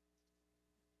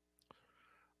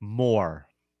 More.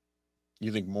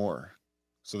 You think more?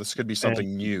 So this could be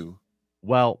something new.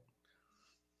 Well,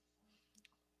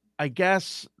 I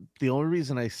guess the only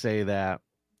reason I say that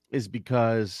is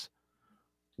because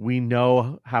we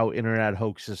know how internet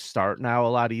hoaxes start now a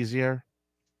lot easier.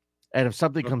 And if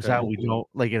something comes out, we don't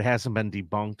like it hasn't been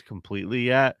debunked completely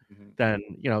yet, then,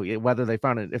 whether they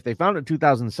found it, if they found it in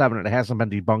 2007 and it hasn't been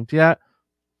debunked yet,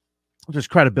 there's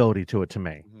credibility to it to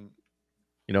me.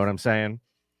 You know what I'm saying?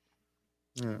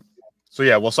 Yeah. So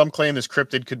yeah, well, some claim this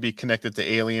cryptid could be connected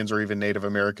to aliens or even Native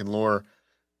American lore.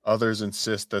 Others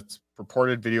insist that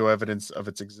purported video evidence of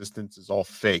its existence is all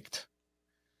faked.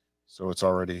 So it's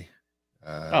already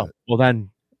well then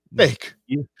fake.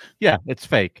 Yeah, it's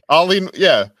fake.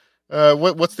 Yeah.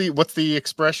 What's the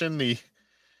expression?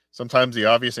 Sometimes the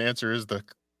obvious answer is the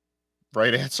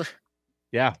right answer.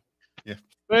 Yeah. Yeah.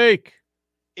 Fake.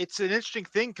 It's an interesting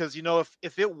thing because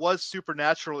if it was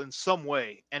supernatural in some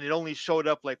way and it only showed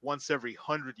up like once every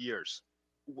 100 years,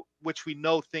 which we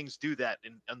know things do that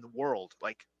in the world,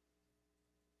 like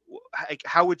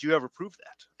how would you ever prove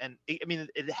that? And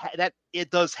it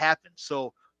does happen.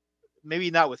 So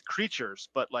maybe not with creatures,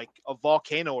 but like a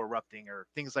volcano erupting or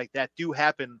things like that do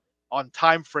happen on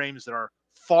time frames that are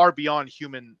far beyond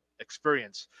human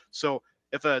experience. So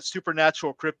if a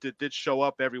supernatural cryptid did show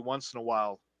up every once in a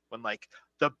while when like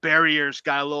the barriers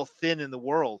got a little thin in the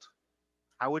world,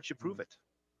 how would you prove it?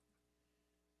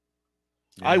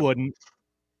 I wouldn't.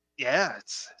 Yeah,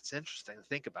 it's interesting to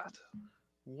think about.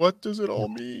 What does it all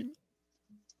mean?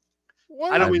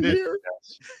 Why I don't are we mean here?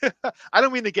 I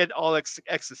don't mean to get all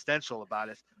existential about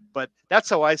it, but that's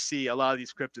how I see a lot of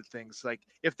these cryptid things. Like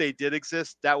if they did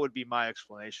exist, that would be my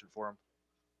explanation for them.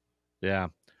 Yeah.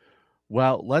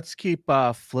 Well, let's keep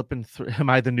flipping through. Am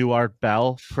I the new Art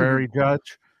Bell, Prairie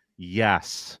Judge?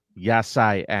 Yes. Yes,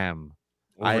 I am.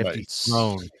 I have Overnights.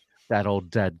 dethroned that old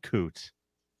dead coot.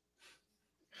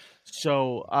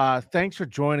 So thanks for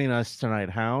joining us tonight,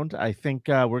 Hound. I think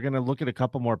we're going to look at a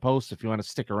couple more posts if you want to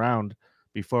stick around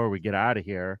before we get out of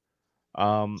here.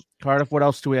 Cardiff, what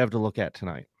else do we have to look at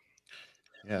tonight?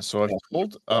 Yeah, so I've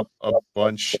pulled up a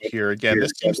bunch here. Again,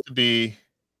 this seems to be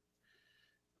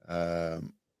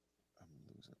I'm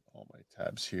losing all my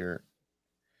tabs here.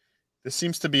 This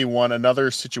seems to be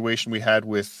another situation we had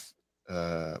with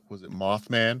was it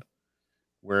Mothman,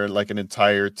 where like an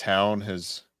entire town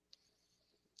has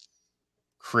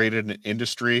created an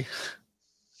industry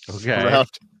Okay.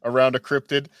 around a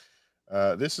cryptid.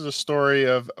 This is a story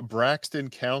of Braxton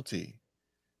County,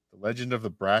 the legend of the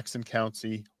Braxton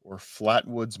County or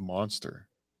Flatwoods Monster.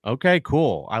 Okay,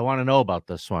 cool. I want to know about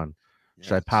this one.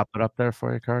 Should I Yes. pop it up there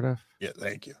for you, Cardiff? Yeah,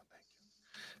 thank you.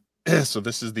 So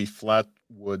this is the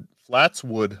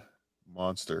Flatswood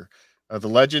Monster. The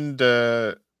legend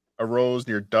arose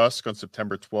near dusk on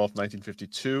September 12th,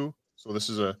 1952. So this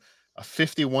is a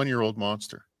 51-year-old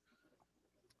monster.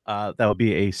 That would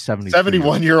be a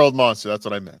 71-year-old monster. That's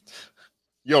what I meant.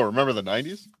 Yo, remember the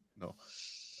 90s? No.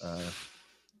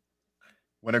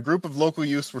 When a group of local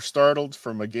youths were startled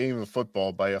from a game of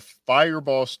football by a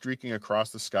fireball streaking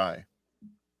across the sky.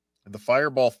 The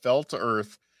fireball fell to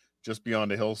earth just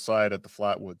beyond a hillside at the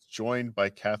Flatwoods. Joined by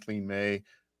Kathleen May,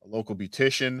 a local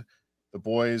beautician, the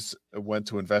boys went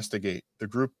to investigate. The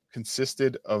group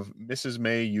consisted of Mrs.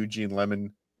 May, Eugene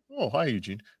Lemon. Oh, hi,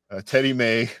 Eugene. Teddy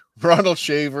May, Ronald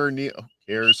Shaver, Neil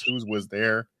Cares, who was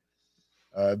there.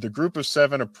 The group of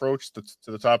 7 approached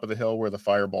to the top of the hill where the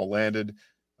fireball landed.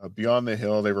 Beyond the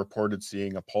hill, they reported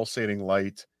seeing a pulsating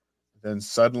light. Then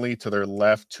suddenly, to their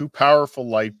left, 2 powerful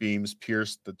light beams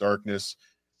pierced the darkness,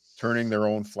 turning their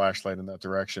own flashlight in that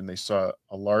direction. They saw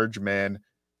a large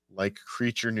man-like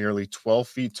creature nearly 12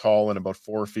 feet tall and about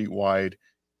 4 feet wide,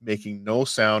 making no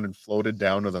sound and floated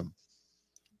down to them.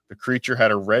 The creature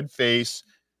had a red face,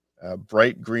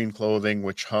 bright green clothing,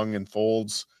 which hung in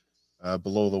folds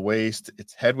below the waist.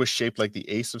 Its head was shaped like the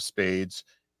ace of spades,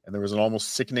 and there was an almost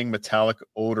sickening metallic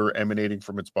odor emanating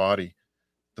from its body.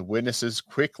 The witnesses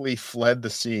quickly fled the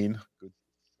scene.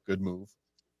 Good move.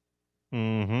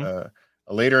 Mm-hmm.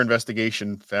 A later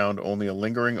investigation found only a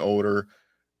lingering odor,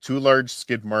 2 large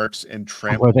skid marks, and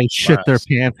trampled Where they shit their glass.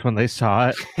 pants when they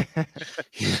saw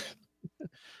it.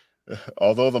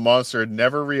 Although the monster had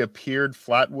never reappeared,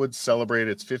 Flatwoods celebrated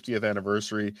its 50th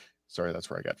anniversary. Sorry, that's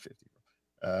where I got 50.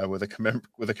 With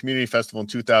a community festival in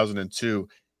 2002.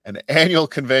 An annual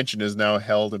convention is now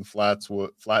held in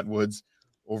Flatwoods.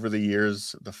 Over the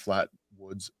years, the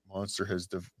Flatwoods monster has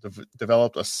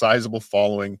developed a sizable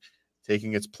following,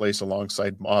 taking its place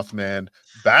alongside Mothman,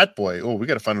 Batboy. Oh, we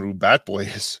got to find out who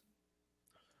Batboy is.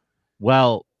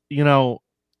 Well,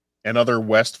 and other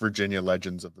West Virginia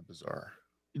legends of the bizarre.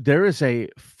 There is a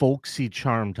folksy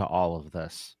charm to all of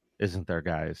this, isn't there,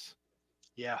 guys?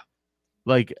 Yeah.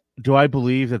 Like, do I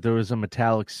believe that there was a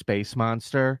metallic space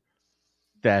monster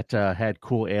that had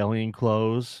cool alien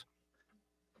clothes?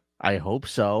 I hope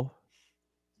so.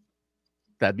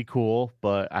 That'd be cool,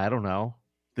 but I don't know.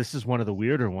 This is one of the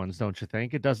weirder ones, don't you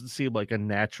think? It doesn't seem like a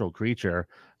natural creature.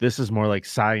 This is more like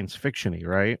science fiction-y,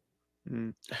 right?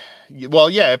 Well,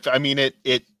 yeah.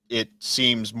 It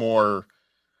seems more.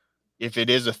 If it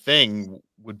is a thing,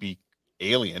 would be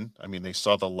alien. I mean, they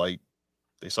saw the light.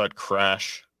 They saw it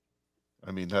crash.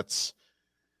 I mean, I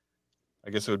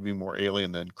guess it would be more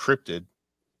alien than cryptid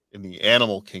in the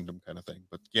animal kingdom kind of thing.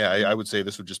 But yeah, I would say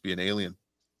this would just be an alien.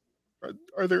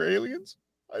 Are there aliens?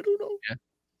 I don't know. Yeah,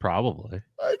 probably.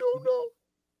 I don't know.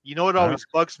 You know what Wow. always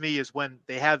bugs me is when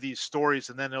they have these stories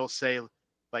and then they'll say,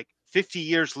 like 50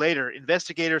 years later,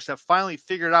 investigators have finally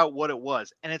figured out what it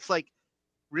was. And it's like,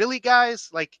 really, guys?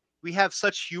 Like, we have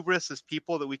such hubris as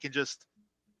people that we can just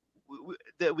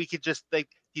like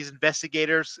these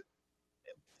investigators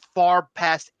far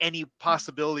past any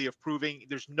possibility of proving.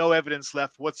 There's no evidence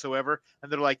left whatsoever,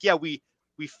 and they're like, "Yeah, we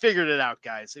figured it out,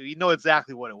 guys. We know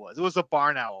exactly what it was. It was a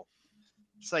barn owl."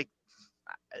 It's like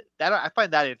that. I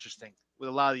find that interesting with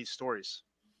a lot of these stories.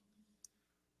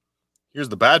 Here's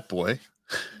the Bat Boy.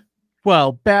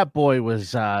 Well, Bat Boy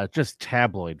was just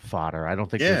tabloid fodder. I don't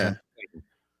think there's Yeah. anything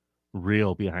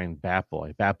real behind Bat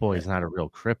Boy. Bat Boy is not a real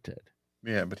cryptid.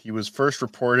 Yeah, but he was first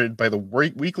reported by the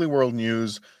Weekly World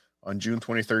News on June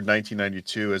 23rd,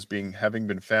 1992, as having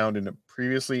been found in a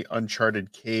previously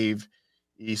uncharted cave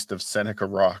east of Seneca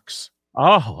Rocks.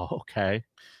 Oh, okay.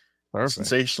 Perfect.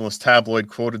 Sensationalist tabloid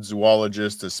quoted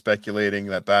zoologists as speculating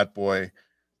that Bat Boy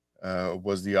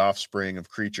was the offspring of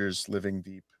creatures living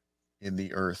deep in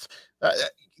the earth.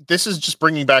 This is just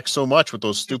bringing back so much with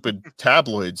those stupid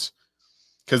tabloids,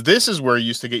 because this is where you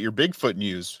used to get your Bigfoot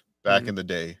news back in the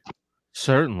day.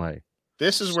 Certainly.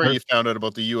 This is where you found out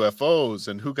about the UFOs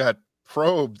and who got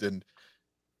probed and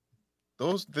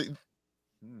those.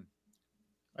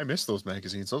 I miss those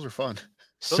magazines. Those are fun.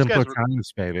 Simpler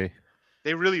times, baby.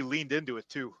 They really leaned into it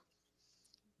too.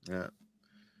 Yeah.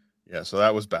 Yeah, so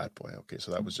that was Bat Boy. Okay,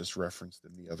 so that was just referenced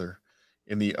in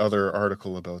the other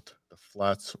article about the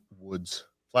Flatwoods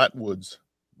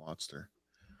monster.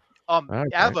 Okay.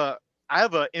 I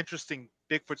have a interesting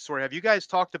Bigfoot story. Have you guys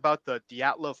talked about the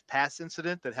Dyatlov Pass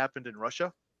incident that happened in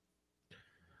Russia?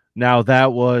 Now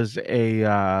that was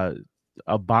a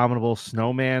abominable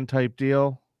snowman type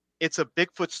deal. It's a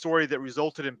Bigfoot story that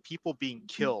resulted in people being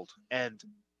killed and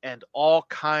all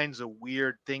kinds of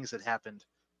weird things that happened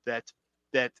that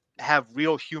have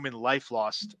real human life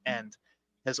lost, and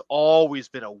has always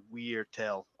been a weird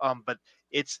tale. But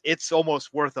it's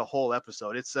almost worth a whole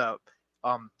episode. It's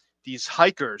these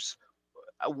hikers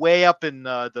way up in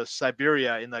the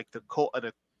Siberia in like the cold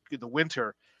in the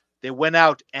winter. They went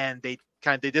out and they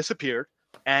disappeared,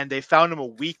 and they found them a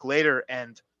week later,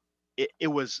 and it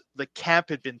was, the camp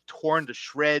had been torn to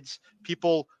shreds.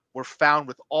 People were found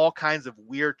with all kinds of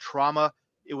weird trauma.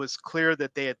 It was clear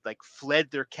that they had like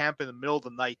fled their camp in the middle of the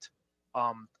night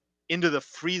into the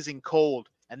freezing cold,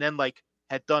 and then like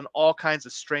had done all kinds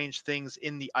of strange things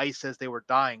in the ice as they were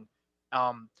dying.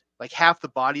 Like half the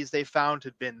bodies they found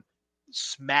had been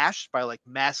smashed by like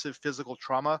massive physical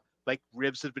trauma, like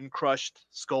ribs had been crushed,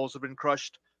 skulls had been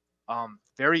crushed.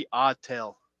 Very odd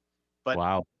tale. But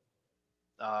wow.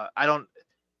 I don't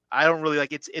really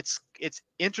like it's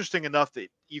interesting enough that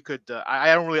you could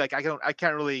I don't really like I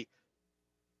can't really,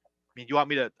 I mean, you want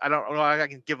me to, I don't know, I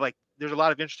can give like, there's a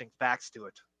lot of interesting facts to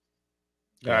it.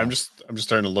 Yeah, I'm just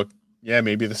starting to look. Yeah,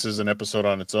 maybe this is an episode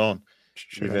on its own.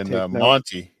 Should I Even take note?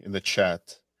 Monty in the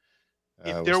chat.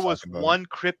 If there was talking about one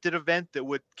cryptid event that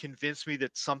would convince me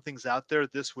that something's out there,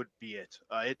 this would be it.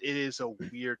 It is a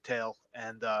weird tale,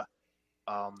 and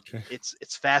Okay.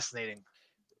 it's fascinating.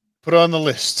 Put it on the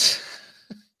list,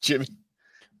 Jimmy.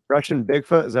 Russian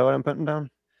Bigfoot, is that what I'm putting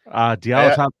down?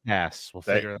 Dyatlov Pass. We'll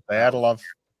figure it out. Dyatlov,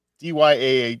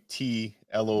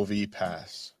 Dyatlov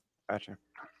Pass. Gotcha.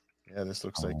 Yeah, this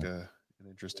looks like an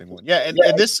interesting one. Yeah, and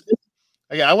this,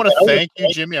 again, I want to thank you,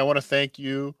 Jimmy. I want to thank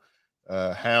you,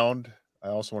 Hound. I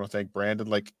also want to thank Brandon.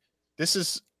 Like, this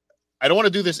is, I don't want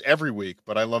to do this every week,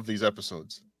 but I love these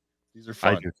episodes. These are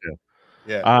fun. I do too.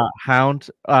 Yeah. Hound,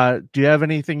 do you have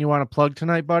anything you want to plug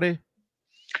tonight, buddy?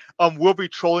 We'll be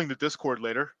trolling the Discord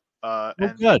later.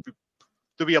 And good.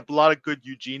 there'll be a lot of good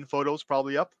Eugene photos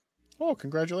probably up. Oh,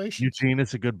 congratulations. Eugene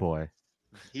is a good boy.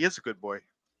 He is a good boy.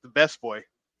 The best boy.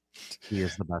 He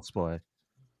is the best boy.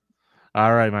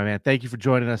 All right, my man. Thank you for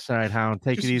joining us tonight, Hound.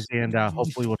 Take it easy, and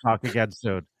hopefully we'll talk again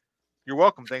soon. You're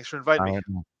welcome. Thanks for inviting me. Right,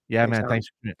 yeah, Thanks,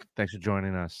 man. Thanks for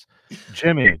joining us.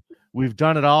 Jimmy, we've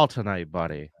done it all tonight,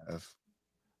 buddy.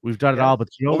 We've done it all, but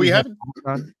you know Well, we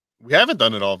haven't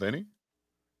done it all, Vinny.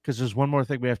 Because there's one more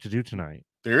thing we have to do tonight.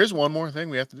 There is one more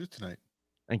thing we have to do tonight.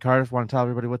 And Cardiff, want to tell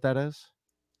everybody what that is?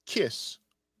 Kiss.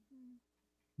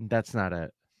 That's not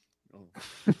it.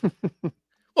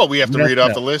 Well, we have to read That's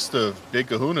off the list of big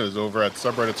kahunas over at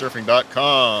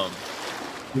subredditsurfing.com.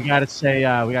 We got to say,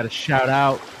 we got to shout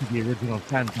out to the original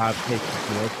 10 Bob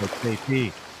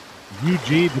JP,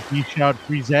 UG, the B Shout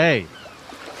Freeze,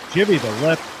 Jimmy the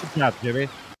Lip, good job, Jimmy,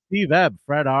 Steve Ebb,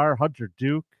 Fred R, Hunter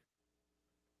Duke,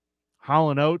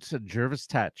 Holland Oates, and Jervis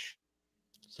Tetch.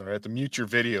 Sorry, I have to mute your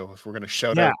video if we're going to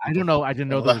shout out. Yeah, I don't know. I didn't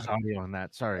know there was audio on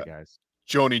that. Sorry, guys.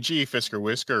 Joni G, Fisker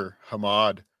Whisker,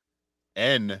 Hamad,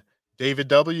 N, David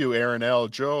W, Aaron L,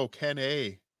 Joe, Ken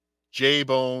A, J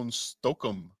Bones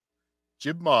Stokeham,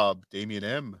 Jib Mob, Damian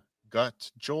M,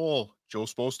 Gut, Joel, Joe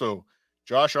Sposto,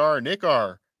 Josh R, Nick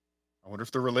R. I wonder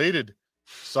if they're related.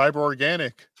 Cyber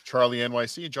Organic, Charlie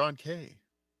NYC, John K.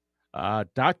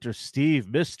 Dr. Steve,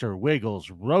 Mr. Wiggles,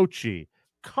 Rochi,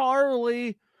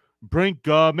 Carly,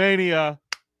 Brinkamania,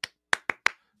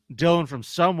 Dylan from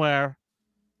somewhere,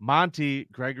 Monty,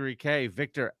 Gregory K,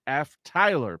 Victor F,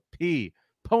 Tyler P,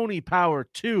 Pony Power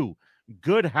 2,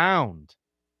 Good Hound,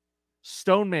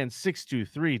 Stoneman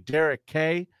 623, Derek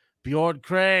K, Bjorn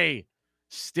Cray,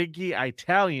 Stinky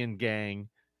Italian Gang,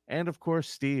 and of course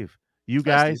Steve. You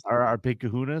guys are our big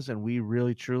kahunas, and we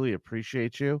really truly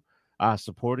appreciate you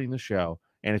supporting the show.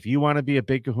 And if you want to be a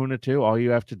big kahuna too, all you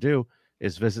have to do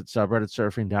is visit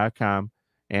subredditsurfing.com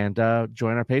and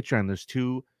join our Patreon. There's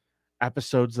 2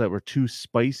 episodes that were too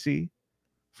spicy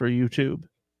for YouTube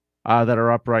that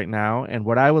are up right now. And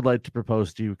what I would like to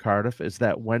propose to you, Cardiff, is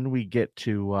that when we get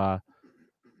to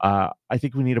I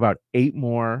think we need about 8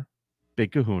 more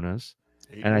big kahunas,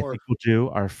 and I think we'll do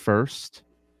our first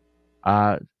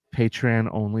Patreon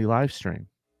only live stream.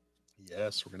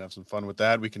 Yes, we're gonna have some fun with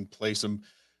that. We can play some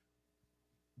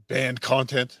banned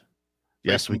content.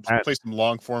 Yes, we can play some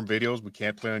long form videos we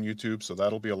can't play on YouTube, so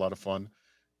that'll be a lot of fun.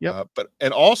 Yep.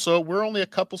 And also we're only a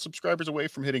couple subscribers away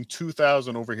from hitting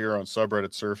 2,000 over here on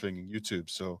subreddit surfing and YouTube.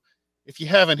 So if you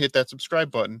haven't hit that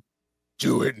subscribe button,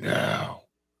 do it now.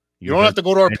 You don't have to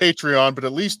go to our Patreon, but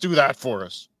at least do that for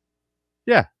us.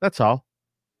 Yeah, that's all.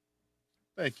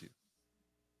 Thank you.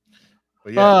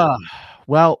 But yeah,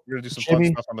 well, we're gonna do some Jimmy,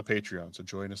 fun stuff on the Patreon, so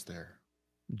join us there.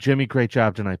 Jimmy, great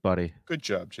job tonight, buddy. Good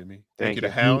job, Jimmy. Thank you you.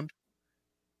 to Hound.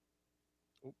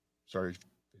 Oh, sorry.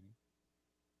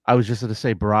 I was just going to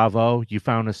say bravo. You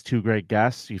found us 2 great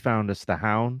guests. You found us the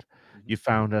Hound. You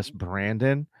found us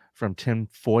Brandon from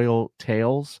Tinfoil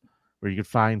Tales, where you can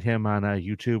find him on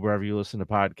YouTube, wherever you listen to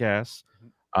podcasts.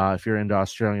 If you're into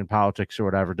Australian politics or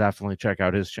whatever, definitely check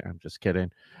out his channel. I'm just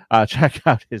kidding. Check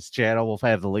out his channel. We'll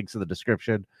have the links in the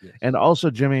description. Yes. And also,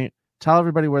 Jimmy, tell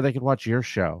everybody where they can watch your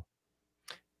show.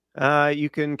 You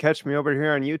can catch me over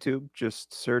here on YouTube.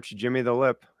 Just search Jimmy the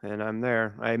Lip, and I'm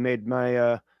there. I made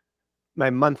my my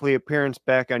monthly appearance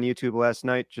back on YouTube last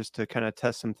night just to kind of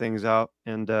test some things out,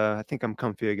 and I think I'm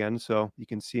comfy again. So you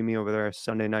can see me over there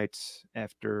Sunday nights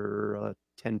after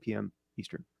 10 p.m.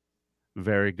 Eastern.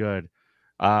 Very good.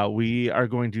 We are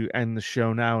going to end the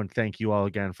show now, and thank you all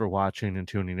again for watching and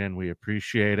tuning in. We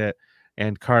appreciate it.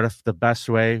 And Cardiff, the best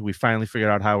way, we finally figured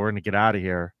out how we're going to get out of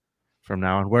here from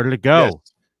now on. Where did it go? Yes.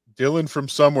 Dylan from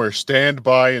somewhere, stand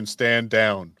by and stand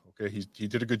down. Okay, he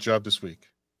did a good job this week.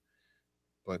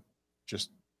 But just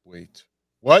wait.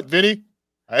 What, Vinny?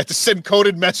 I had to send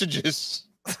coded messages.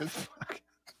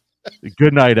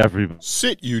 Good night, everybody.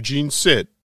 Sit, Eugene, sit.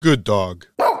 Good dog.